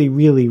really,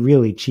 really,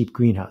 really cheap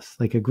greenhouse,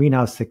 like a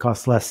greenhouse that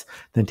costs less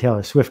than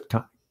Taylor Swift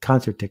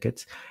concert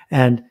tickets.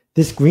 And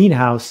this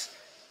greenhouse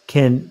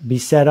can be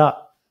set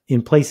up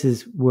in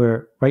places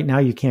where right now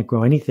you can't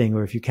grow anything,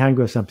 or if you can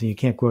grow something, you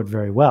can't grow it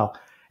very well,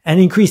 and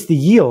increase the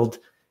yield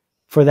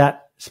for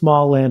that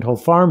small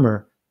landhold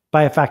farmer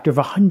by a factor of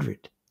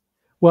 100.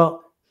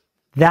 Well,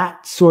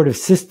 that sort of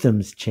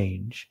systems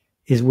change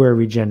is where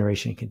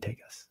regeneration can take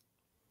us.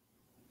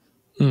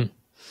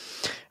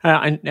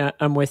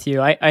 I'm with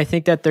you. I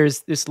think that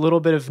there's this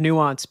little bit of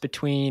nuance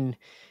between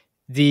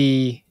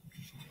the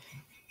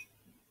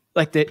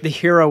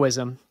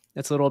heroism.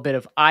 That's a little bit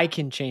of, I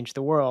can change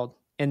the world,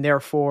 and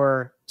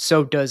therefore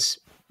so does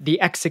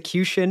the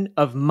execution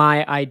of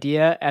my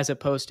idea, as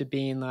opposed to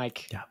being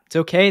like, it's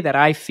okay that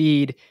I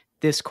feed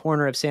this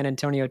corner of San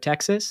Antonio,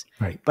 Texas,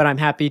 but I'm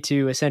happy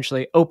to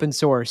essentially open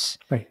source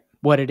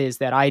what it is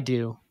that I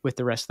do with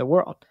the rest of the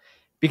world.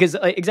 Because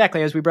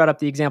exactly as we brought up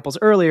the examples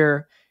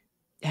earlier,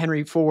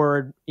 Henry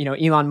Ford,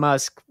 Elon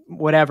Musk,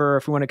 whatever,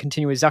 if we want to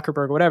continue with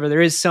Zuckerberg, whatever,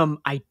 there is some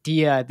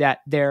idea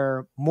that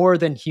they're more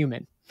than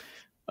human,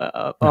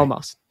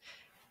 almost.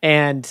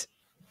 And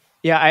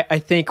yeah, I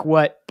think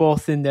what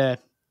both in the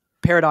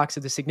paradox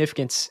of the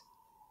significance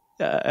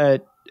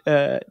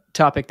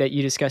topic that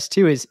you discussed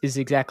too is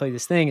exactly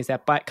this thing, is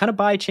that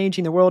by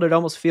changing the world, it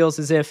almost feels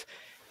as if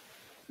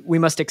we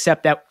must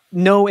accept that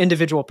no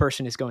individual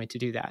person is going to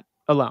do that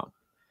alone.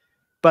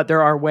 But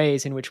there are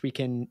ways in which we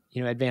can,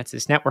 advance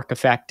this network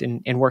effect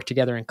and work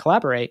together and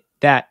collaborate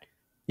that,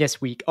 yes,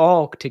 we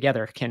all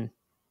together can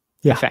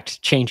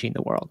affect changing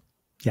the world.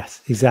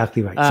 Yes,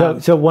 exactly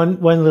right. So one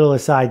little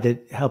aside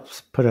that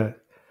helps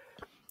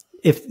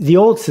if the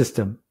old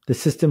system, the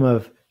system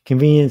of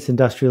convenience,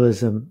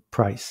 industrialism,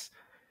 price,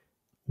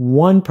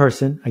 one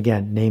person,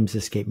 again, names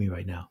escape me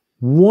right now,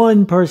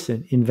 one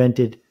person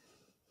invented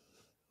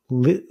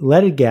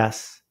leaded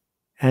gas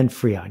and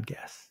freon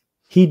gas.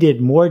 He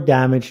did more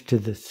damage to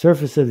the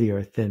surface of the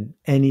earth than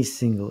any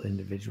single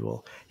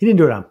individual. He didn't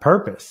do it on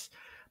purpose,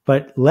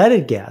 but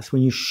leaded gas,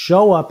 when you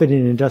show up in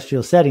an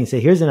industrial setting and say,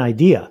 here's an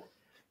idea,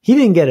 he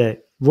didn't get a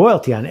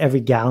royalty on every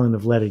gallon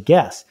of leaded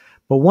gas.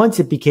 But once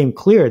it became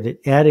clear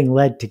that adding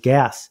lead to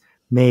gas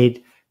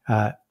made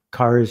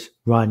cars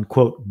run,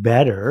 quote,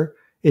 better,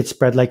 it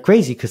spread like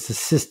crazy because the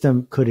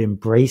system could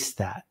embrace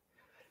that.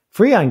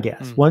 Freon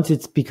gas, once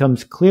it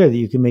becomes clear that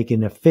you can make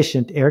an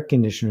efficient air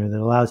conditioner that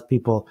allows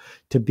people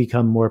to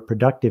become more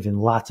productive in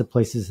lots of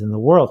places in the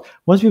world,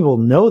 once people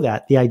know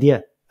that, the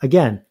idea,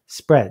 again,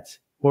 spreads.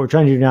 What we're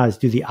trying to do now is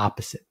do the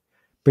opposite.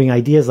 Bring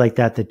ideas like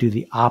that do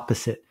the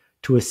opposite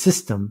to a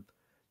system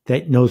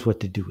that knows what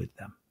to do with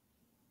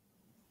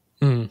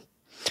them.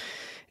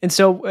 And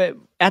so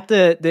at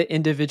the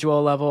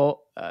individual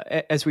level,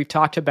 as we've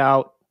talked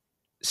about,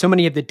 so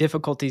many of the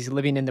difficulties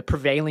living in the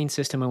prevailing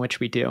system in which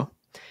we do,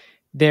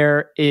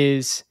 there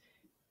is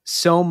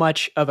so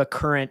much of a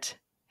current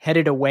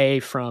headed away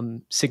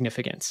from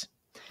significance.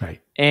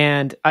 Right.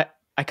 And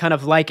I kind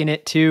of liken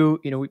it to,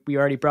 we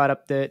already brought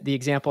up the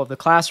example of the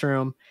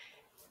classroom.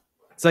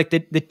 It's like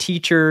the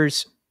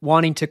teachers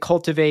wanting to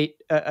cultivate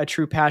a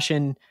true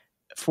passion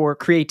for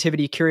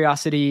creativity,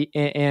 curiosity,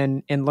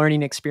 and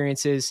learning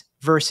experiences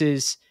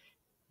versus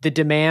the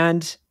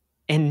demand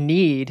and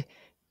need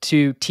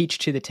to teach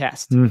to the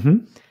test.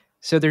 Mm-hmm.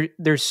 So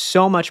there's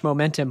so much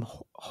momentum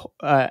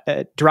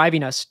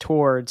driving us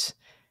towards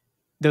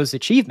those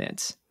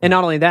achievements. And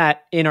not only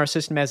that, in our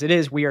system as it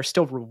is, we are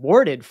still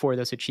rewarded for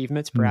those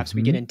achievements. Perhaps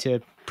we get into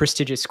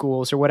prestigious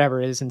schools or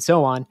whatever it is and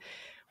so on.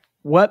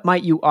 What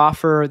might you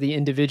offer the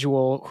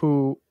individual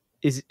who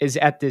is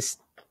at this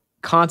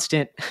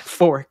constant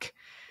fork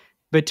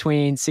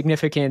between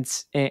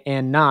significance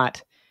and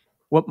not?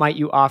 What might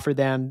you offer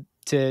them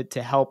to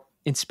help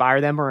inspire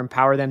them or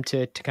empower them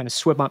to kind of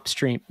swim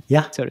upstream,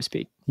 so to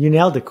speak? You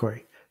nailed it,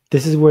 Corey.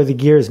 This is where the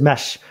gears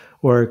mesh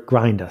or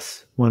grind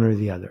us, one or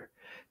the other,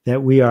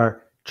 that we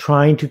are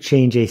trying to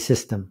change a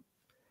system.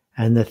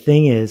 And the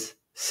thing is,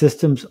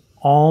 systems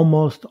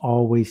almost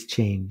always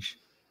change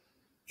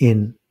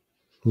in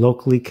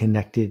locally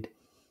connected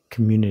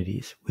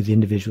communities with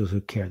individuals who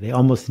care. They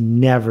almost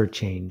never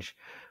change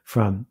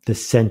from the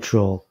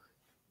central,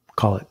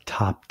 call it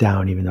top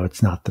down, even though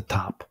it's not the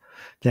top.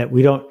 That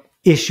we don't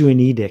issue an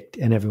edict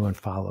and everyone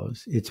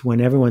follows. It's when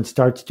everyone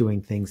starts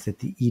doing things that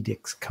the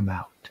edicts come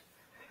out.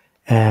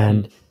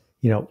 And,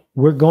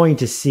 we're going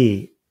to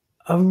see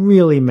a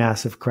really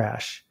massive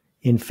crash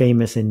in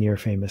famous and near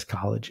famous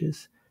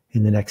colleges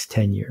in the next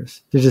 10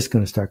 years. They're just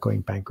going to start going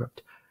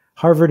bankrupt.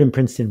 Harvard and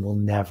Princeton will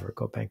never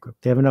go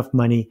bankrupt. They have enough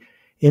money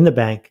in the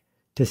bank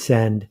to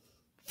send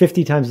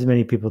 50 times as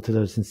many people to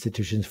those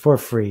institutions for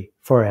free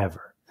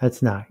forever.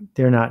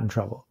 They're not in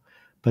trouble.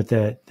 But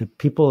the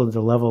people at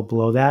the level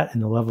below that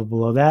and the level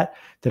below that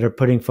are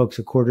putting folks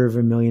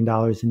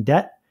 $250,000 in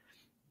debt,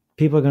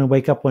 people are going to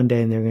wake up one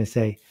day and they're going to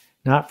say,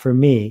 not for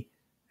me.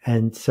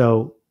 And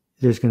so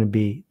there's going to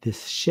be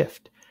this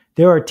shift.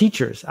 There are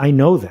teachers, I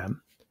know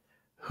them,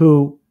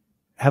 who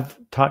have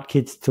taught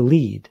kids to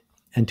lead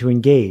and to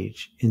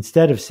engage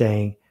instead of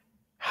saying,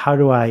 how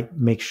do I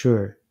make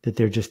sure that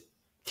they're just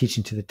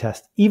teaching to the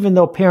test, even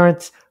though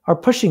parents are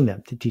pushing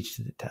them to teach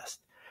to the test.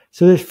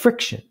 So there's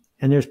friction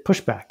and there's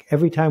pushback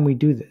every time we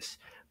do this,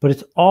 but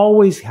it's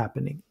always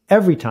happening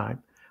every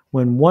time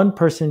when one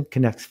person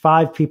connects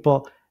 5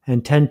 people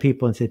and 10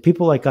 people and says,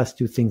 people like us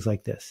do things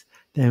like this.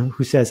 Then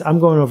who says, I'm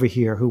going over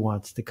here, who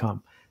wants to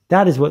come?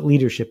 That is what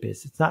leadership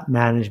is. It's not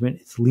management,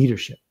 it's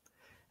leadership.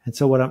 And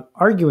so what I'm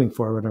arguing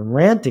for, what I'm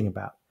ranting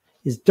about,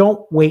 is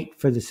don't wait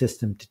for the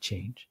system to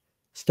change.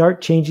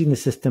 Start changing the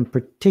system,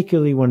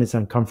 particularly when it's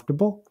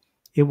uncomfortable.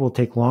 It will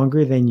take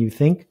longer than you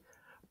think.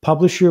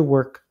 Publish your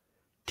work,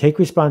 take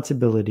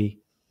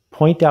responsibility,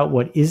 point out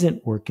what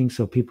isn't working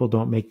so people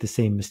don't make the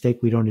same mistake.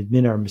 We don't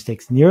admit our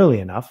mistakes nearly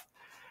enough,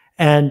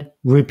 and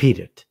repeat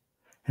it.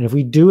 And if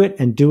we do it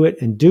and do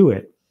it and do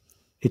it,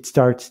 it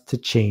starts to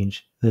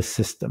change the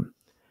system.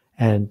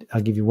 And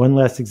I'll give you one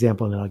last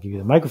example and then I'll give you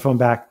the microphone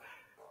back.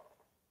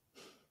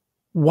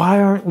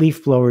 Why aren't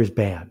leaf blowers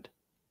banned?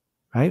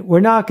 Right?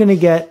 We're not going to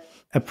get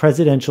a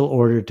presidential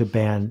order to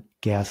ban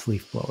gas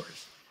leaf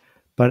blowers.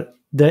 But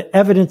the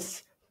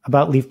evidence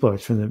about leaf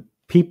blowers from the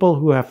people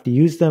who have to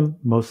use them,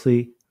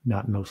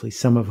 not mostly,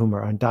 some of whom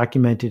are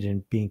undocumented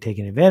and being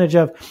taken advantage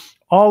of,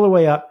 all the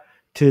way up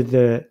to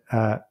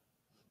the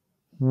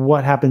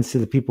what happens to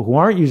the people who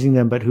aren't using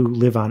them but who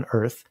live on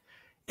Earth.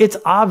 It's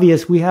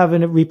obvious we have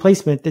a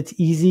replacement that's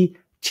easy,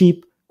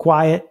 cheap,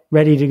 quiet,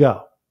 ready to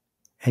go.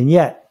 And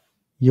yet,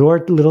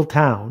 your little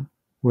town,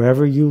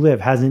 wherever you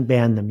live, hasn't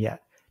banned them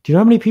yet. Do you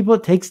know how many people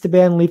it takes to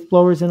ban leaf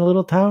blowers in a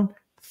little town?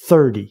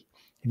 30.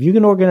 If you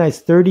can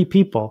organize 30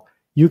 people,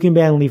 you can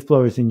ban leaf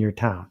blowers in your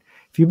town.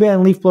 If you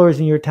ban leaf blowers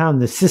in your town,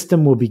 the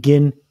system will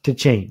begin to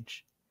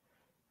change.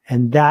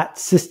 And that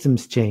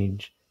systems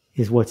change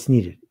is what's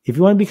needed. If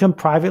you want to become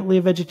privately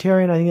a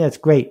vegetarian, I think that's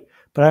great.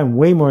 But I'm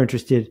way more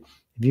interested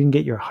if you can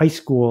get your high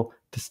school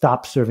to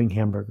stop serving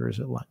hamburgers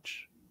at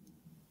lunch.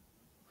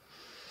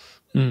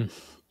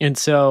 And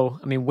so,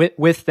 I mean,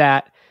 with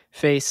that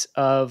face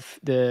of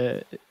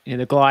the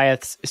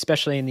Goliaths,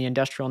 especially in the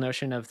industrial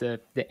notion of the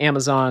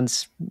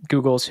Amazons,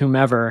 Googles,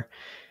 whomever,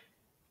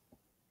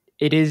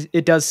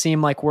 it does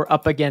seem like we're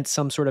up against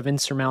some sort of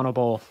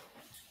insurmountable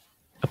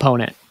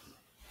opponent.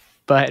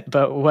 But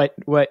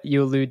what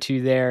you allude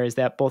to there is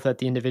that both at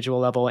the individual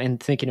level and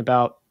thinking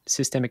about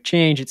systemic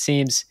change, it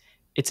seems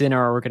it's in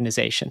our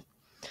organization.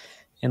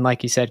 And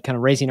like you said, kind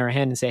of raising our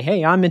hand and say,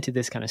 hey, I'm into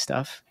this kind of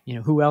stuff.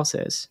 Who else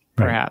is,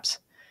 perhaps?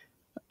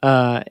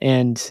 Right.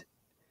 And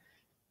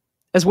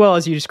as well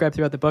as you describe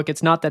throughout the book,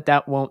 it's not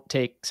that won't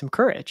take some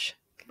courage,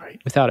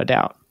 right? Without a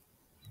doubt.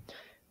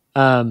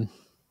 And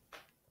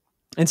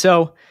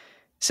so,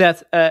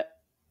 Seth,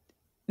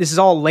 this is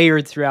all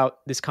layered throughout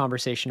this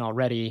conversation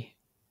already,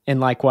 and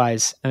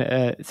likewise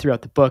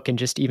throughout the book, and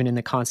just even in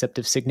the concept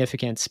of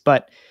significance.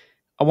 But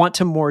I want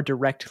to more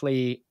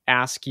directly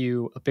ask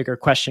you a bigger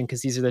question,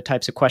 because these are the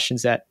types of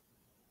questions that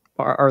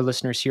our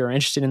listeners here are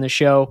interested in the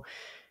show.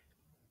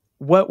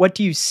 What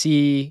do you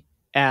see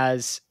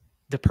as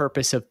the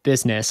purpose of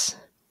business?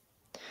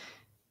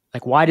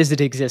 Like, why does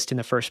it exist in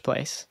the first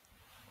place?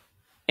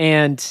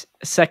 And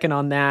second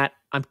on that,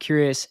 I'm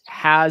curious,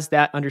 has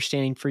that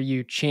understanding for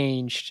you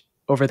changed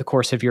over the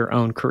course of your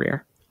own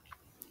career?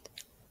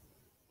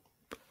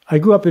 I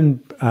grew up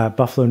in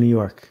Buffalo, New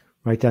York,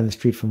 right down the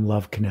street from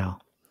Love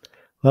Canal.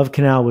 Love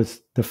Canal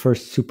was the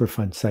first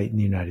Superfund site in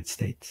the United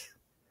States.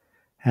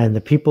 And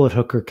the people at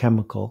Hooker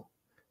Chemical,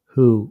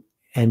 who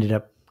ended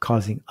up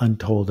causing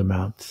untold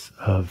amounts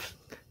of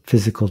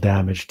physical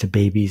damage to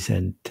babies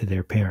and to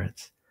their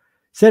parents,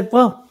 said,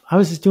 well, I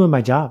was just doing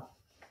my job.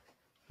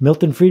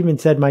 Milton Friedman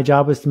said my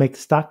job was to make the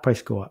stock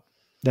price go up,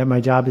 that my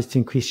job is to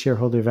increase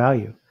shareholder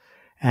value.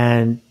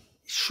 And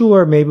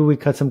sure, maybe we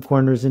cut some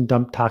corners and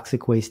dumped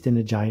toxic waste in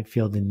a giant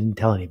field and didn't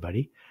tell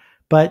anybody.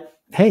 But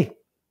hey,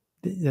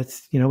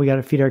 that's, we got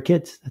to feed our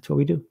kids. That's what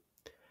we do.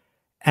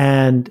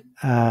 And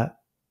I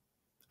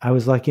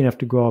was lucky enough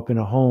to grow up in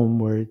a home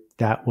where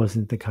that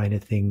wasn't the kind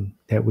of thing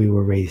that we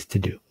were raised to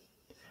do.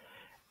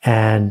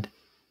 And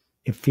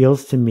it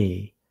feels to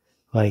me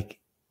like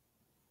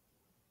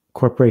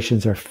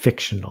corporations are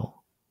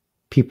fictional.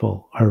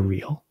 People are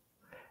real.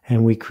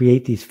 And we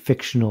create these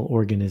fictional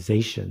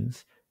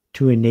organizations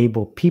to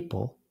enable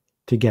people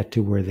to get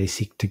to where they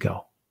seek to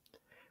go.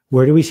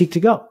 Where do we seek to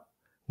go?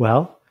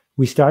 Well,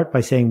 we start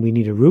by saying we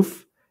need a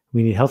roof,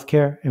 we need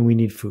healthcare, and we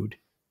need food.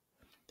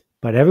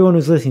 But everyone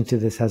who's listening to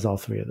this has all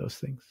three of those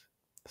things.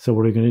 So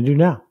what are we going to do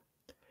now?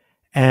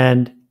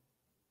 And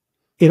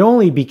it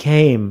only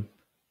became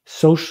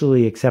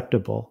socially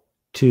acceptable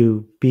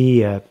to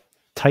be a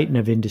titan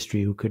of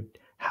industry who could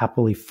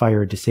happily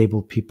fire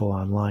disabled people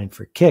online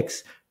for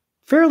kicks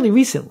fairly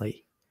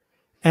recently.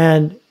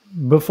 And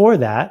before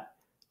that,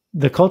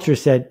 the culture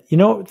said, you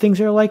know what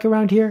things are like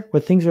around here?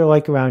 What things are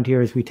like around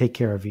here is we take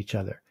care of each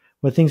other.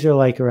 What things are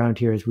like around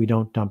here is we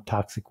don't dump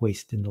toxic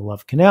waste in the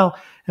Love Canal.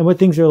 And what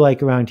things are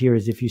like around here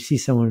is if you see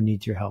someone who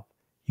needs your help,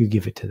 you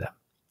give it to them.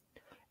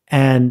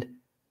 And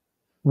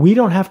we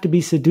don't have to be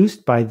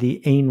seduced by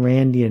the Ayn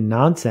Randian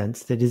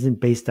nonsense that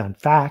isn't based on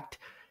fact.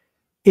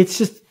 It's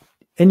just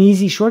an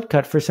easy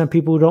shortcut for some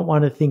people who don't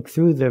want to think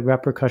through the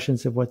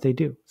repercussions of what they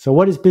do. So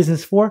what is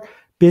business for?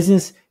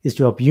 Business is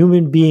to help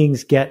human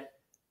beings get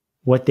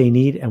what they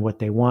need and what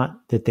they want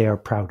that they are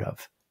proud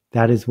of.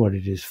 That is what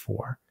it is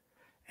for.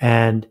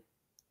 And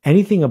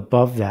anything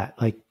above that,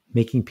 like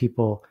making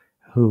people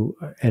who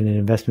at an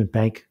investment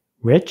bank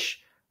rich,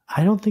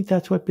 I don't think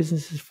that's what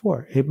business is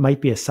for. It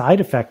might be a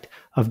side effect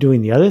of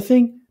doing the other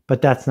thing,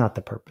 but that's not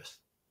the purpose.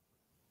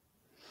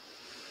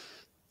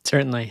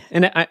 Certainly.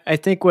 And I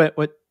think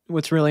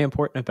what's really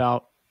important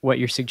about what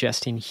you're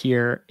suggesting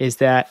here is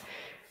that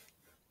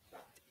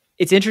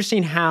it's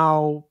interesting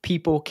how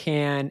people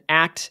can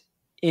act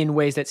in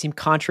ways that seem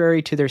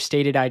contrary to their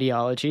stated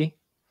ideology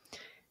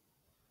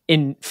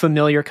in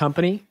familiar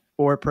company,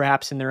 or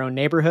perhaps in their own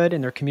neighborhood, in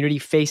their community,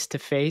 face to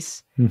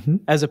face,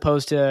 as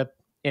opposed to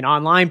an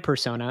online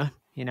persona,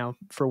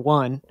 for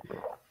one,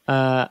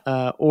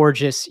 or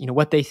just,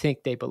 what they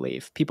think they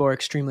believe. People are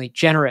extremely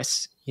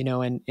generous,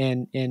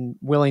 and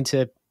willing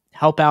to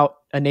help out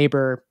a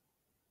neighbor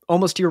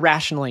almost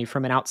irrationally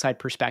from an outside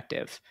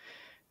perspective.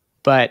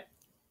 But,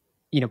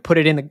 put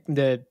it in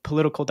the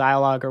political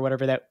dialogue or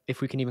whatever that, if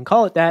we can even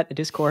call it that, a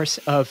discourse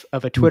of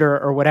a Twitter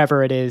or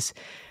whatever it is,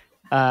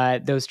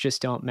 those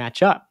just don't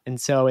match up. And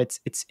so it's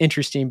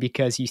interesting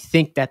because you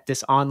think that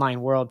this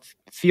online world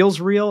feels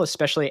real,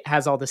 especially it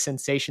has all the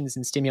sensations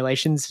and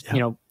stimulations,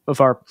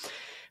 of our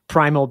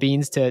primal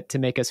beings to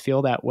make us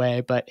feel that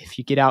way. But if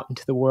you get out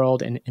into the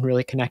world and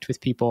really connect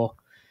with people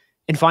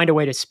and find a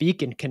way to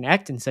speak and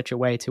connect in such a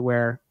way to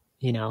where,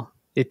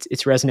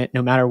 it's resonant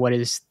no matter what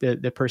is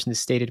the person's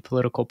stated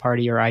political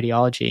party or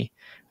ideology,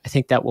 I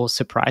think that will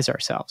surprise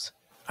ourselves.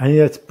 I think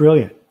that's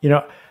brilliant.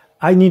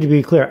 I need to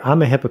be clear.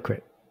 I'm a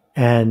hypocrite.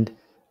 And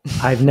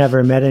I've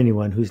never met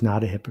anyone who's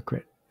not a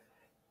hypocrite.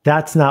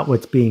 That's not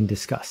what's being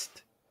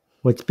discussed.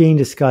 What's being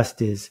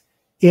discussed is,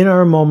 in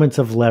our moments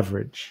of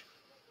leverage,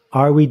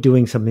 are we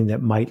doing something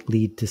that might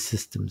lead to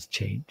systems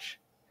change?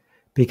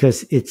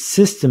 Because it's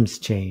systems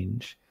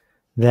change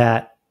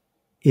that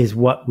is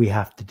what we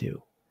have to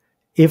do.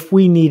 If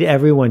we need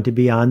everyone to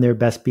be on their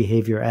best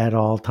behavior at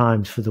all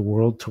times for the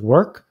world to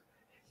work,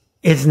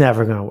 it's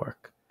never going to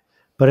work.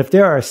 But if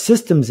there are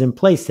systems in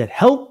place that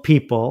help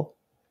people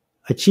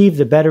achieve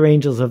the better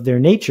angels of their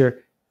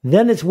nature,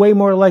 then it's way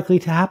more likely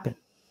to happen.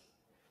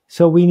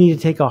 So we need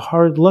to take a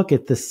hard look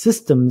at the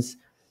systems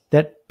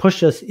that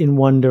push us in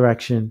one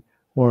direction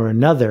or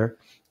another.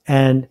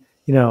 And,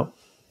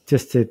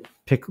 just to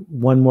pick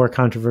one more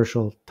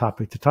controversial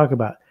topic to talk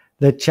about,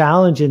 the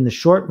challenge in the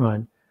short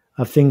run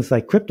of things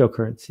like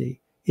cryptocurrency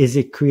is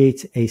it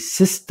creates a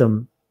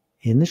system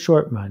in the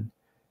short run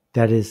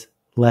that is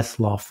less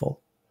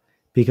lawful,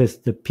 because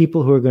the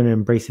people who are going to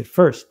embrace it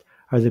first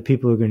are the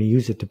people who are going to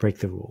use it to break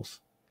the rules.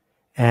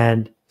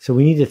 And so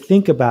we need to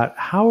think about,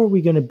 how are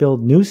we going to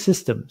build new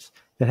systems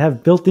that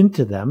have built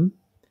into them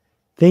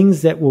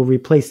things that will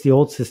replace the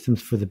old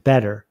systems for the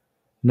better,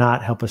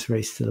 not help us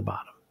race to the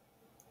bottom.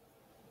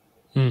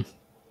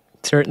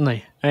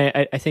 Certainly.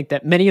 I think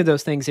that many of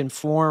those things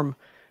inform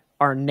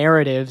our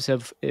narratives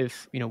of,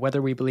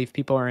 whether we believe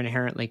people are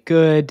inherently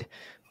good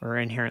or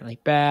inherently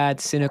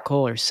bad,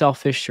 cynical or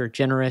selfish or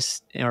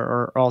generous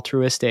or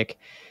altruistic.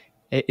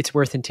 It's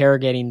worth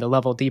interrogating the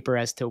level deeper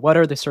as to what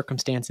are the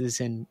circumstances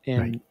and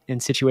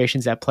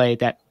situations at play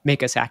that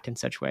make us act in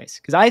such ways.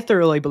 Because I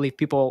thoroughly believe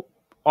people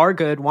are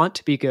good, want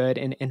to be good,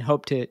 and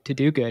hope to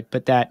do good,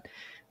 but that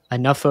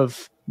enough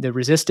of the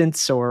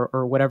resistance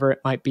or whatever it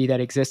might be that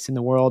exists in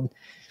the world,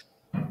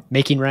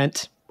 making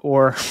rent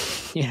or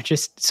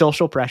just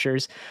social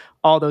pressures,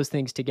 all those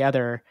things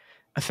together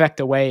affect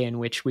the way in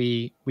which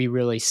we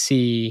really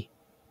see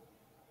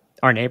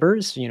our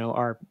neighbors,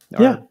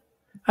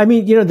 I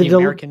mean, the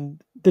dilemma culture.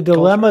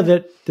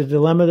 The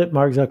dilemma that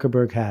Mark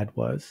Zuckerberg had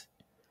was,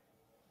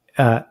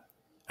 a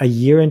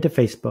year into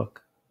Facebook,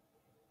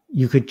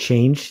 you could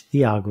change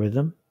the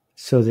algorithm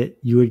so that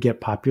you would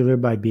get popular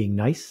by being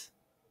nice,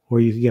 or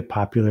you could get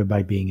popular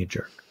by being a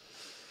jerk.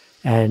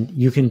 And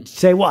you can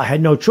say, well, I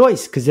had no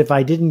choice, because if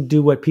I didn't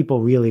do what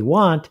people really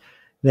want,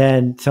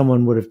 then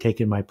someone would have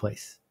taken my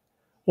place.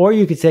 Or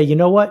you could say, you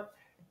know what?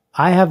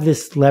 I have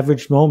this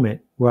leveraged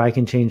moment where I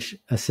can change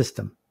a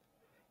system,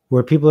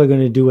 where people are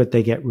going to do what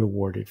they get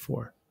rewarded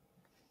for.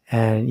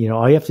 And,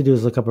 all you have to do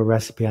is look up a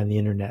recipe on the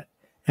internet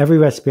Every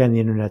recipe on the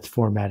internet's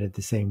formatted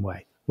the same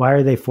way. Why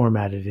are they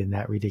formatted in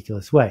that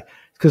ridiculous way?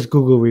 It's because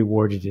Google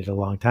rewarded it a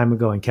long time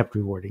ago and kept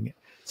rewarding it.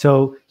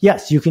 So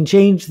yes, you can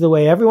change the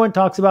way everyone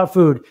talks about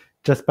food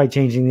just by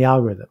changing the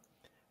algorithm.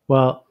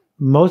 Well,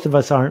 most of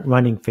us aren't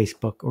running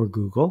Facebook or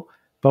Google,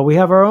 but we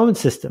have our own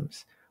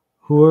systems.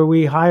 Who are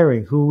we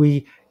hiring? Who are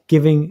we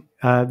giving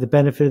the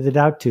benefit of the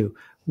doubt to?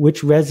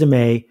 Which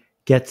resume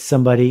gets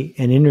somebody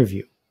an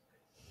interview?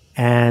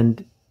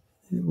 And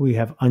we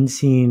have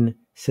unseen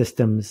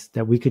systems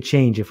that we could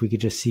change if we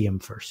could just see them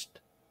first.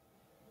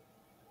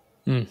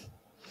 Mm.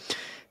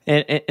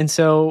 And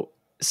so,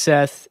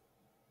 Seth,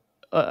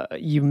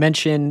 you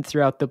mentioned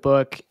throughout the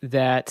book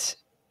that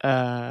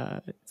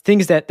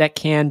things that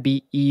can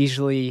be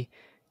easily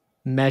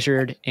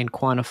measured and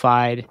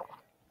quantified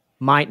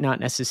might not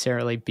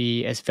necessarily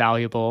be as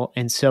valuable.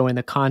 And so in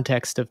the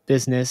context of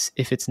business,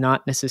 if it's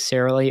not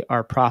necessarily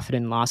our profit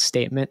and loss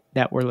statement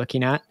that we're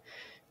looking at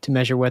to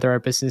measure whether our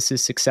business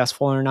is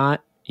successful or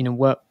not,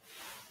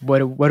 what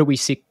do we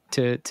seek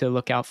to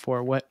look out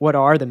for? What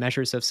are the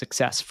measures of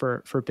success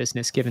for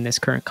business given this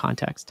current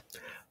context?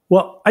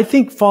 Well, I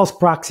think false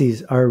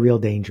proxies are a real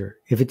danger.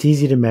 If it's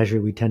easy to measure,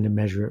 we tend to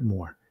measure it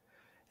more.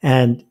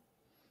 And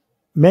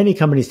many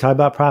companies talk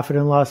about profit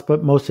and loss,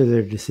 but most of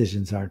their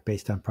decisions aren't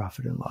based on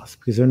profit and loss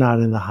because they're not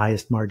in the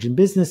highest margin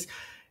business,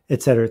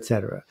 et cetera, et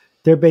cetera.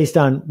 They're based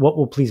on what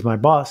will please my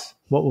boss,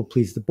 what will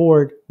please the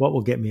board, what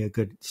will get me a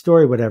good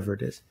story, whatever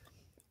it is.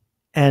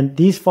 And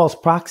these false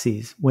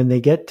proxies, when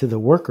they get to the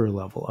worker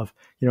level of,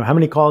 how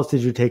many calls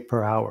did you take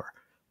per hour?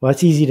 Well,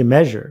 that's easy to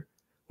measure.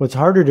 What's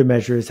harder to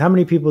measure is how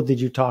many people did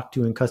you talk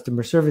to in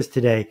customer service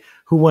today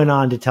who went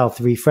on to tell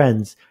 3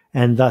 friends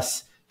and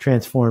thus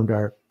transformed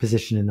our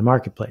position in the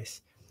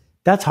marketplace.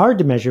 That's hard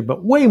to measure,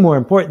 but way more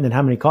important than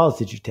how many calls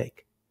did you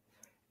take.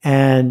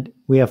 And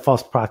we have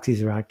false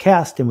proxies around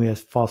caste, and we have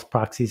false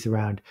proxies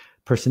around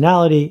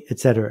personality, et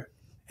cetera.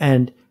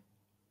 And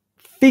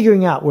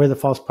figuring out where the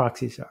false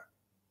proxies are.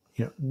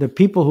 The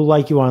people who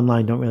like you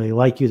online don't really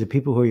like you. The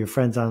people who are your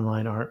friends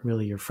online aren't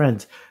really your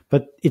friends.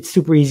 But it's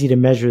super easy to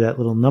measure that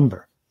little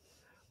number.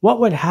 What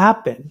would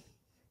happen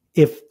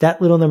if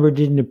that little number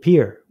didn't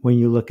appear when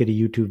you look at a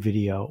YouTube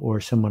video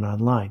or someone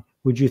online?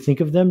 Would you think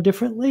of them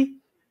differently?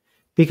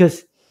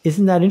 Because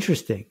isn't that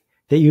interesting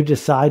that you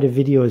decide a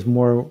video is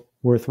more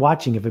worth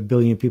watching if 1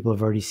 billion people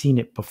have already seen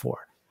it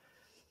before?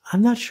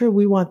 I'm not sure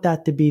we want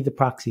that to be the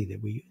proxy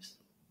that we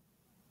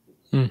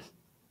use.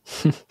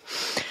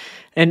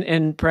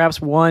 And perhaps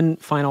one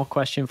final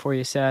question for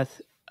you, Seth.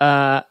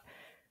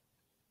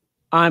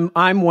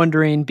 I'm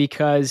wondering,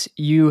 because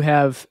you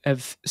have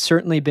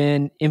certainly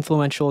been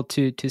influential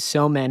to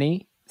so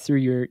many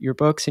through your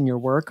books and your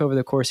work over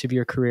the course of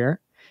your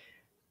career.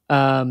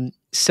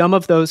 Some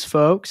of those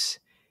folks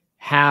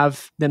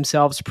have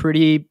themselves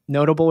pretty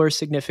notable or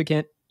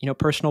significant,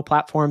 personal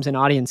platforms and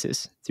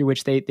audiences through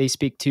which they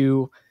speak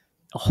to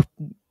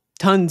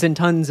tons and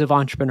tons of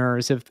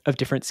entrepreneurs of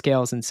different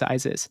scales and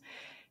sizes.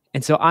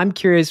 And so I'm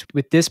curious,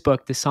 with this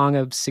book, The Song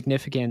of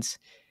Significance,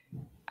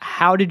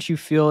 how did you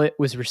feel it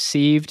was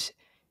received?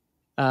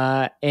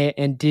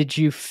 And did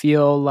you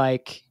feel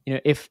like,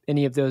 if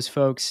any of those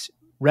folks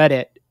read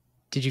it,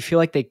 did you feel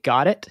like they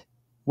got it,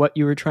 what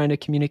you were trying to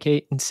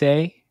communicate and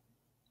say?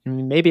 I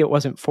mean, maybe it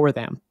wasn't for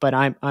them, but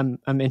I'm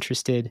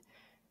interested.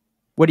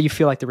 What do you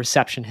feel like the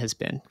reception has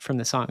been from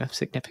The Song of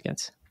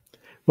Significance?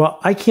 Well,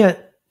 I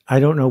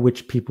don't know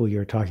which people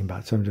you're talking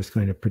about, so I'm just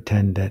going to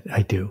pretend that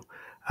I do.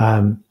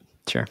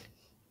 Sure.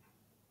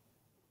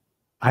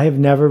 I have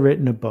never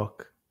written a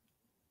book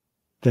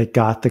that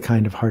got the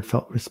kind of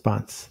heartfelt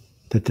response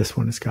that this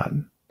one has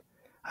gotten.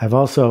 I've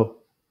also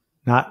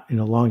not in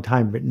a long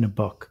time written a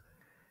book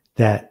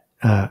that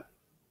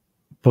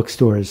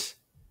bookstores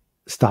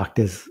stocked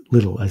as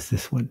little as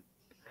this one,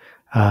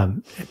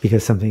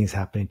 because something is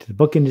happening to the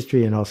book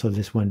industry, and also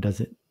this one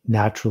doesn't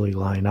naturally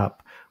line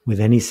up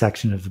with any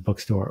section of the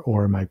bookstore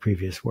or my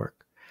previous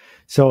work.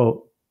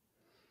 So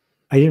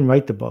I didn't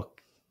write the book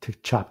to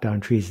chop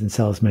down trees and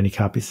sell as many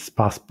copies as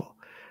possible.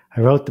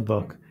 I wrote the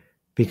book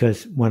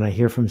because when I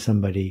hear from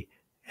somebody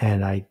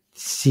and I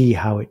see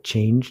how it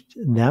changed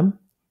them,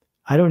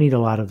 I don't need a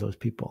lot of those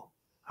people.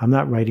 I'm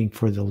not writing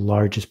for the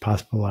largest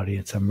possible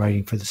audience. I'm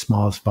writing for the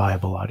smallest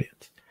viable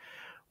audience.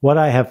 What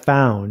I have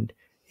found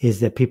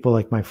is that people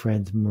like my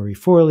friends Marie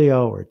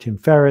Forleo or Tim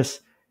Ferriss,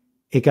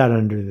 it got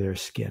under their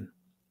skin.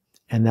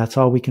 And that's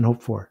all we can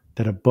hope for,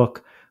 that a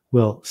book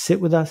will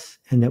sit with us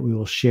and that we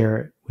will share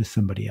it with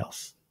somebody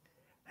else.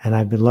 And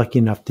I've been lucky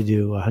enough to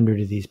do 100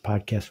 of these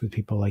podcasts with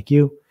people like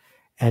you,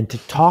 and to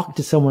talk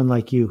to someone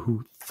like you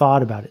who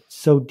thought about it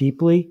so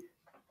deeply,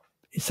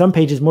 some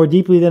pages more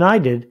deeply than I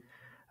did.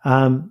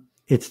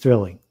 It's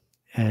thrilling.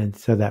 And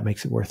so that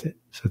makes it worth it.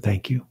 So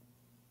thank you.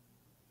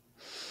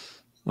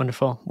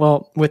 Wonderful.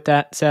 Well, with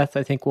that, Seth,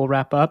 I think we'll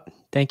wrap up.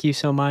 Thank you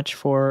so much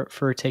for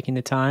taking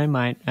the time.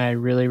 I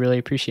really, really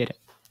appreciate it.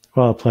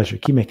 Well, a pleasure.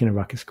 Keep making a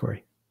ruckus,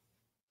 Corey.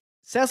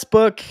 Seth's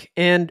book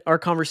and our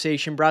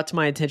conversation brought to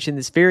my attention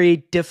this very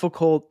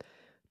difficult,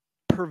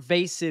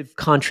 pervasive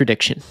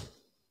contradiction.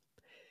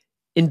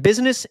 In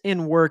business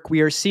and work,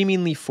 we are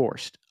seemingly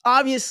forced,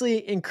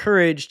 obviously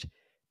encouraged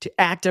to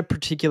act a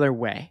particular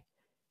way.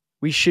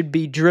 We should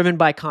be driven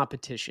by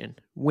competition,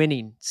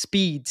 winning,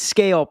 speed,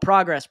 scale,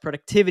 progress,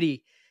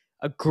 productivity,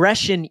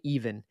 aggression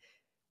even,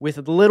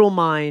 with little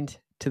mind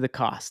to the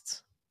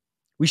costs.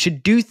 We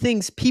should do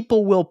things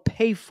people will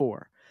pay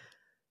for,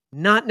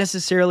 not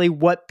necessarily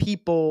what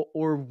people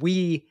or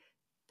we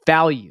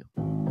value.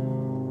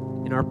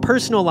 In our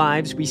personal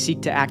lives, we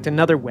seek to act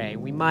another way.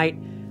 We might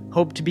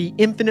hope to be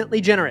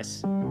infinitely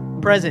generous,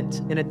 present,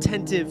 and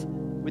attentive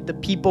with the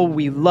people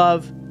we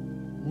love,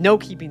 no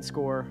keeping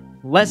score,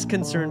 less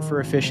concern for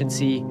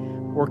efficiency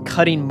or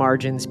cutting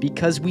margins,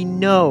 because we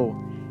know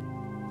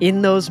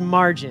in those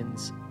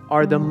margins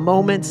are the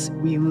moments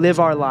we live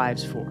our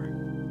lives for.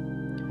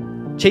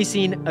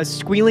 Chasing a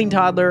squealing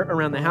toddler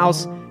around the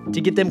house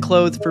to get them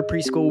clothed for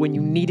preschool when you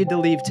needed to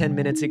leave 10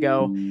 minutes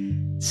ago,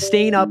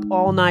 staying up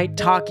all night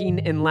talking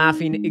and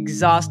laughing,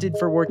 exhausted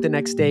for work the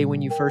next day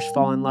when you first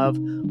fall in love,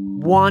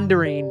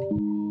 wandering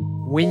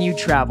when you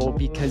travel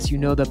because you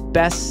know the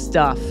best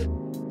stuff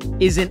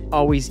isn't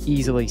always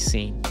easily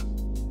seen.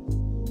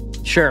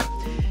 Sure,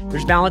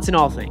 there's balance in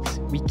all things.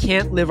 We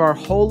can't live our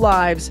whole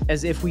lives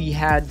as if we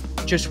had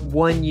just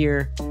 1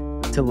 year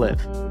to live.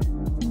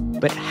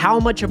 But how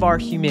much of our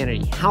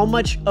humanity, how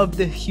much of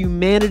the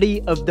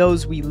humanity of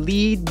those we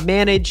lead,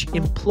 manage,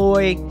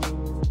 employ,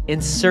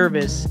 and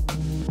service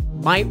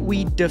might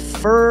we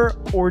defer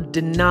or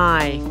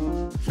deny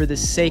for the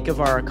sake of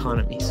our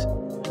economies?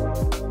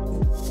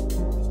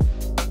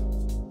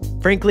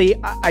 Frankly,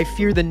 I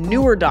fear the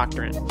newer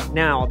doctrine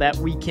now that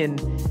we can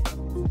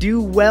do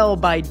well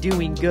by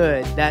doing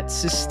good, that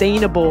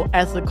sustainable,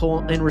 ethical,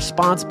 and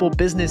responsible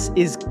business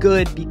is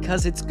good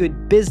because it's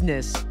good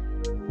business,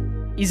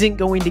 isn't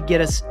going to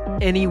get us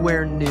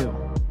anywhere new.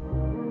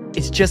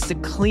 It's just a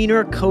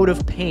cleaner coat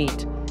of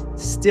paint,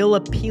 still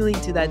appealing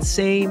to that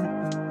same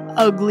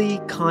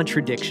ugly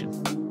contradiction.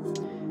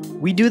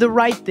 We do the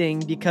right thing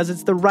because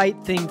it's the right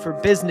thing for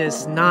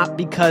business, not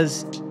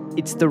because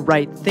it's the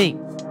right thing.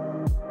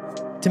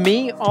 To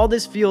me, all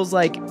this feels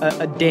like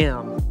a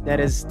dam that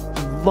has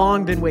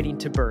long been waiting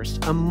to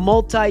burst, a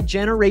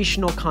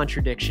multi-generational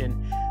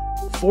contradiction,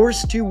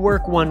 forced to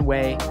work one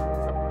way,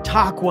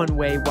 talk one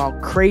way while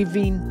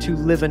craving to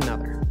live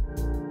another.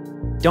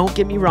 Don't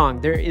get me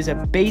wrong, there is a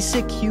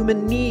basic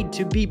human need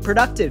to be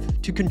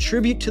productive, to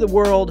contribute to the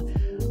world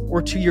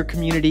or to your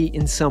community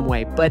in some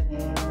way. But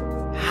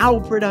how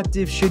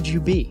productive should you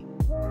be?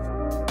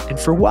 And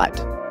for what?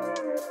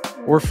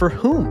 Or for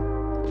whom?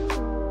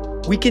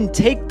 We can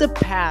take the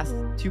path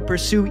to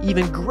pursue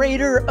even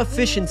greater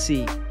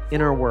efficiency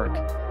in our work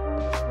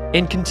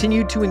and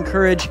continue to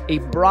encourage a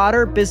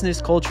broader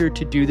business culture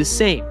to do the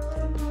same.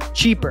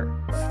 Cheaper,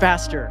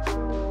 faster,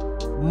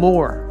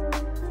 more.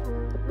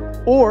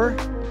 Or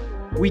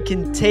we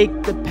can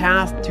take the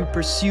path to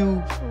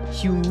pursue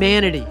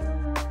humanity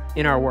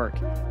in our work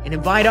and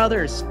invite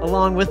others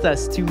along with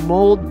us to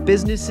mold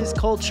business's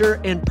culture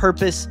and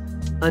purpose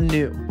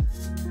anew.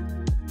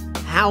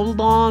 How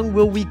long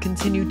will we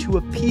continue to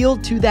appeal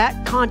to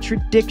that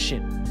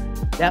contradiction,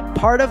 that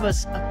part of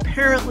us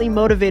apparently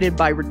motivated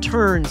by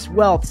returns,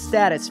 wealth,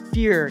 status,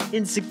 fear,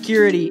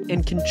 insecurity,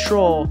 and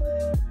control?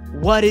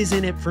 What is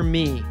in it for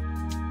me?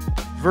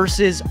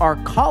 Versus our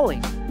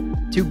calling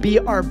to be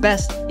our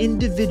best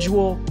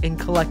individual and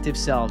collective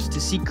selves, to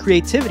seek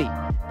creativity,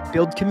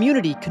 build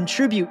community,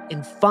 contribute,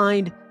 and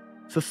find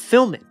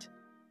fulfillment.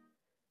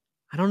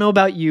 I don't know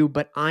about you,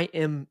 but I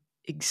am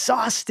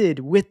exhausted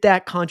with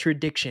that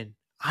contradiction.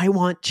 I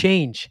want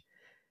change.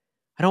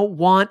 I don't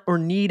want or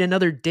need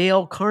another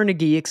Dale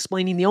Carnegie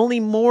explaining the only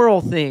moral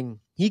thing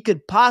he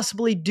could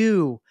possibly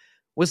do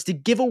was to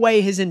give away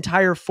his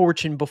entire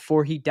fortune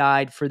before he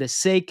died for the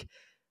sake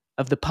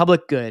of the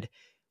public good,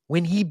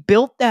 when he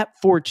built that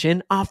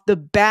fortune off the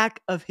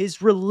back of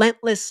his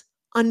relentless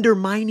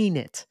undermining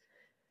it.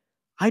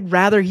 I'd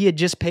rather he had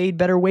just paid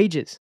better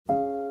wages.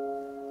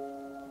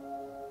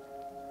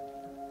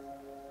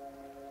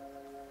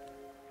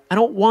 I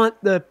don't want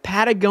the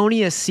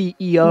Patagonia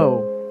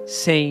CEO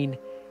saying,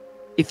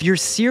 if you're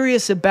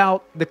serious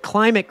about the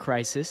climate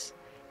crisis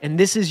and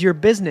this is your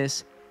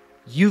business,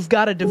 you've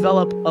got to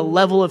develop a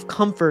level of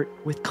comfort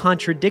with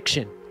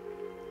contradiction.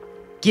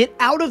 Get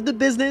out of the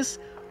business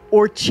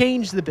or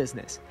change the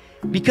business,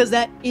 because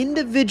that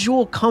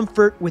individual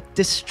comfort with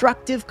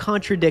destructive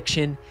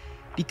contradiction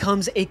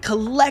becomes a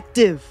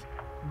collective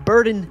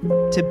burden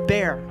to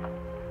bear.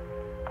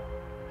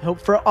 I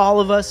hope for all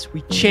of us,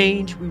 we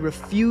change, we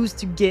refuse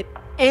to get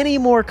any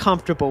more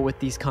comfortable with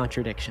these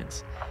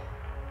contradictions,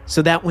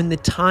 so that when the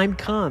time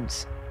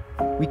comes,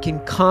 we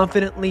can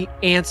confidently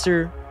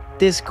answer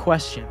this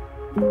question.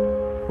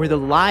 Were the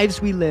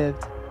lives we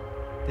lived,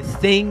 the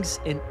things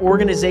and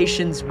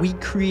organizations we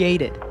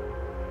created,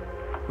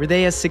 were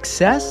they a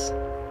success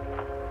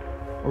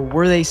or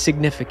were they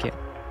significant?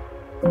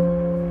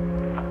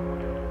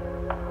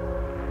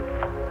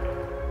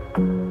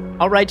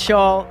 All right,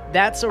 y'all,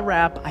 that's a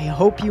wrap. I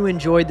hope you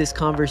enjoyed this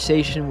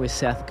conversation with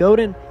Seth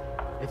Godin.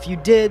 If you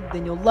did,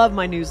 then you'll love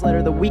my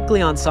newsletter, The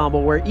Weekly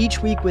Ensemble, where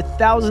each week with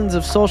thousands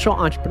of social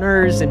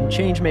entrepreneurs and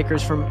change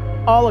makers from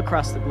all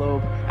across the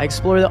globe, I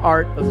explore the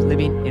art of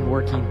living and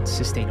working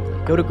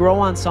sustainably. Go to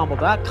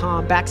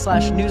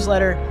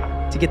growensemble.com/newsletter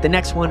to get the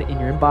next one in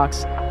your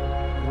inbox.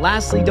 And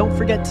lastly, don't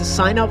forget to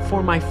sign up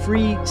for my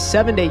free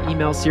 7-day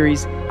email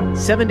series,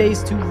 7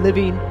 Days to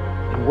Living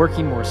and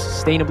Working More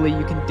Sustainably.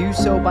 You can do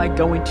so by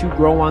going to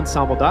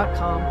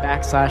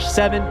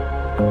growensemble.com/7.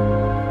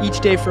 Each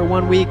day for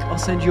 1 week, I'll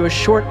send you a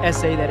short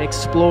essay that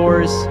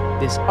explores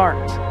this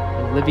art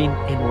of living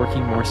and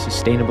working more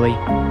sustainably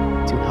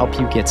to help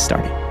you get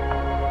started.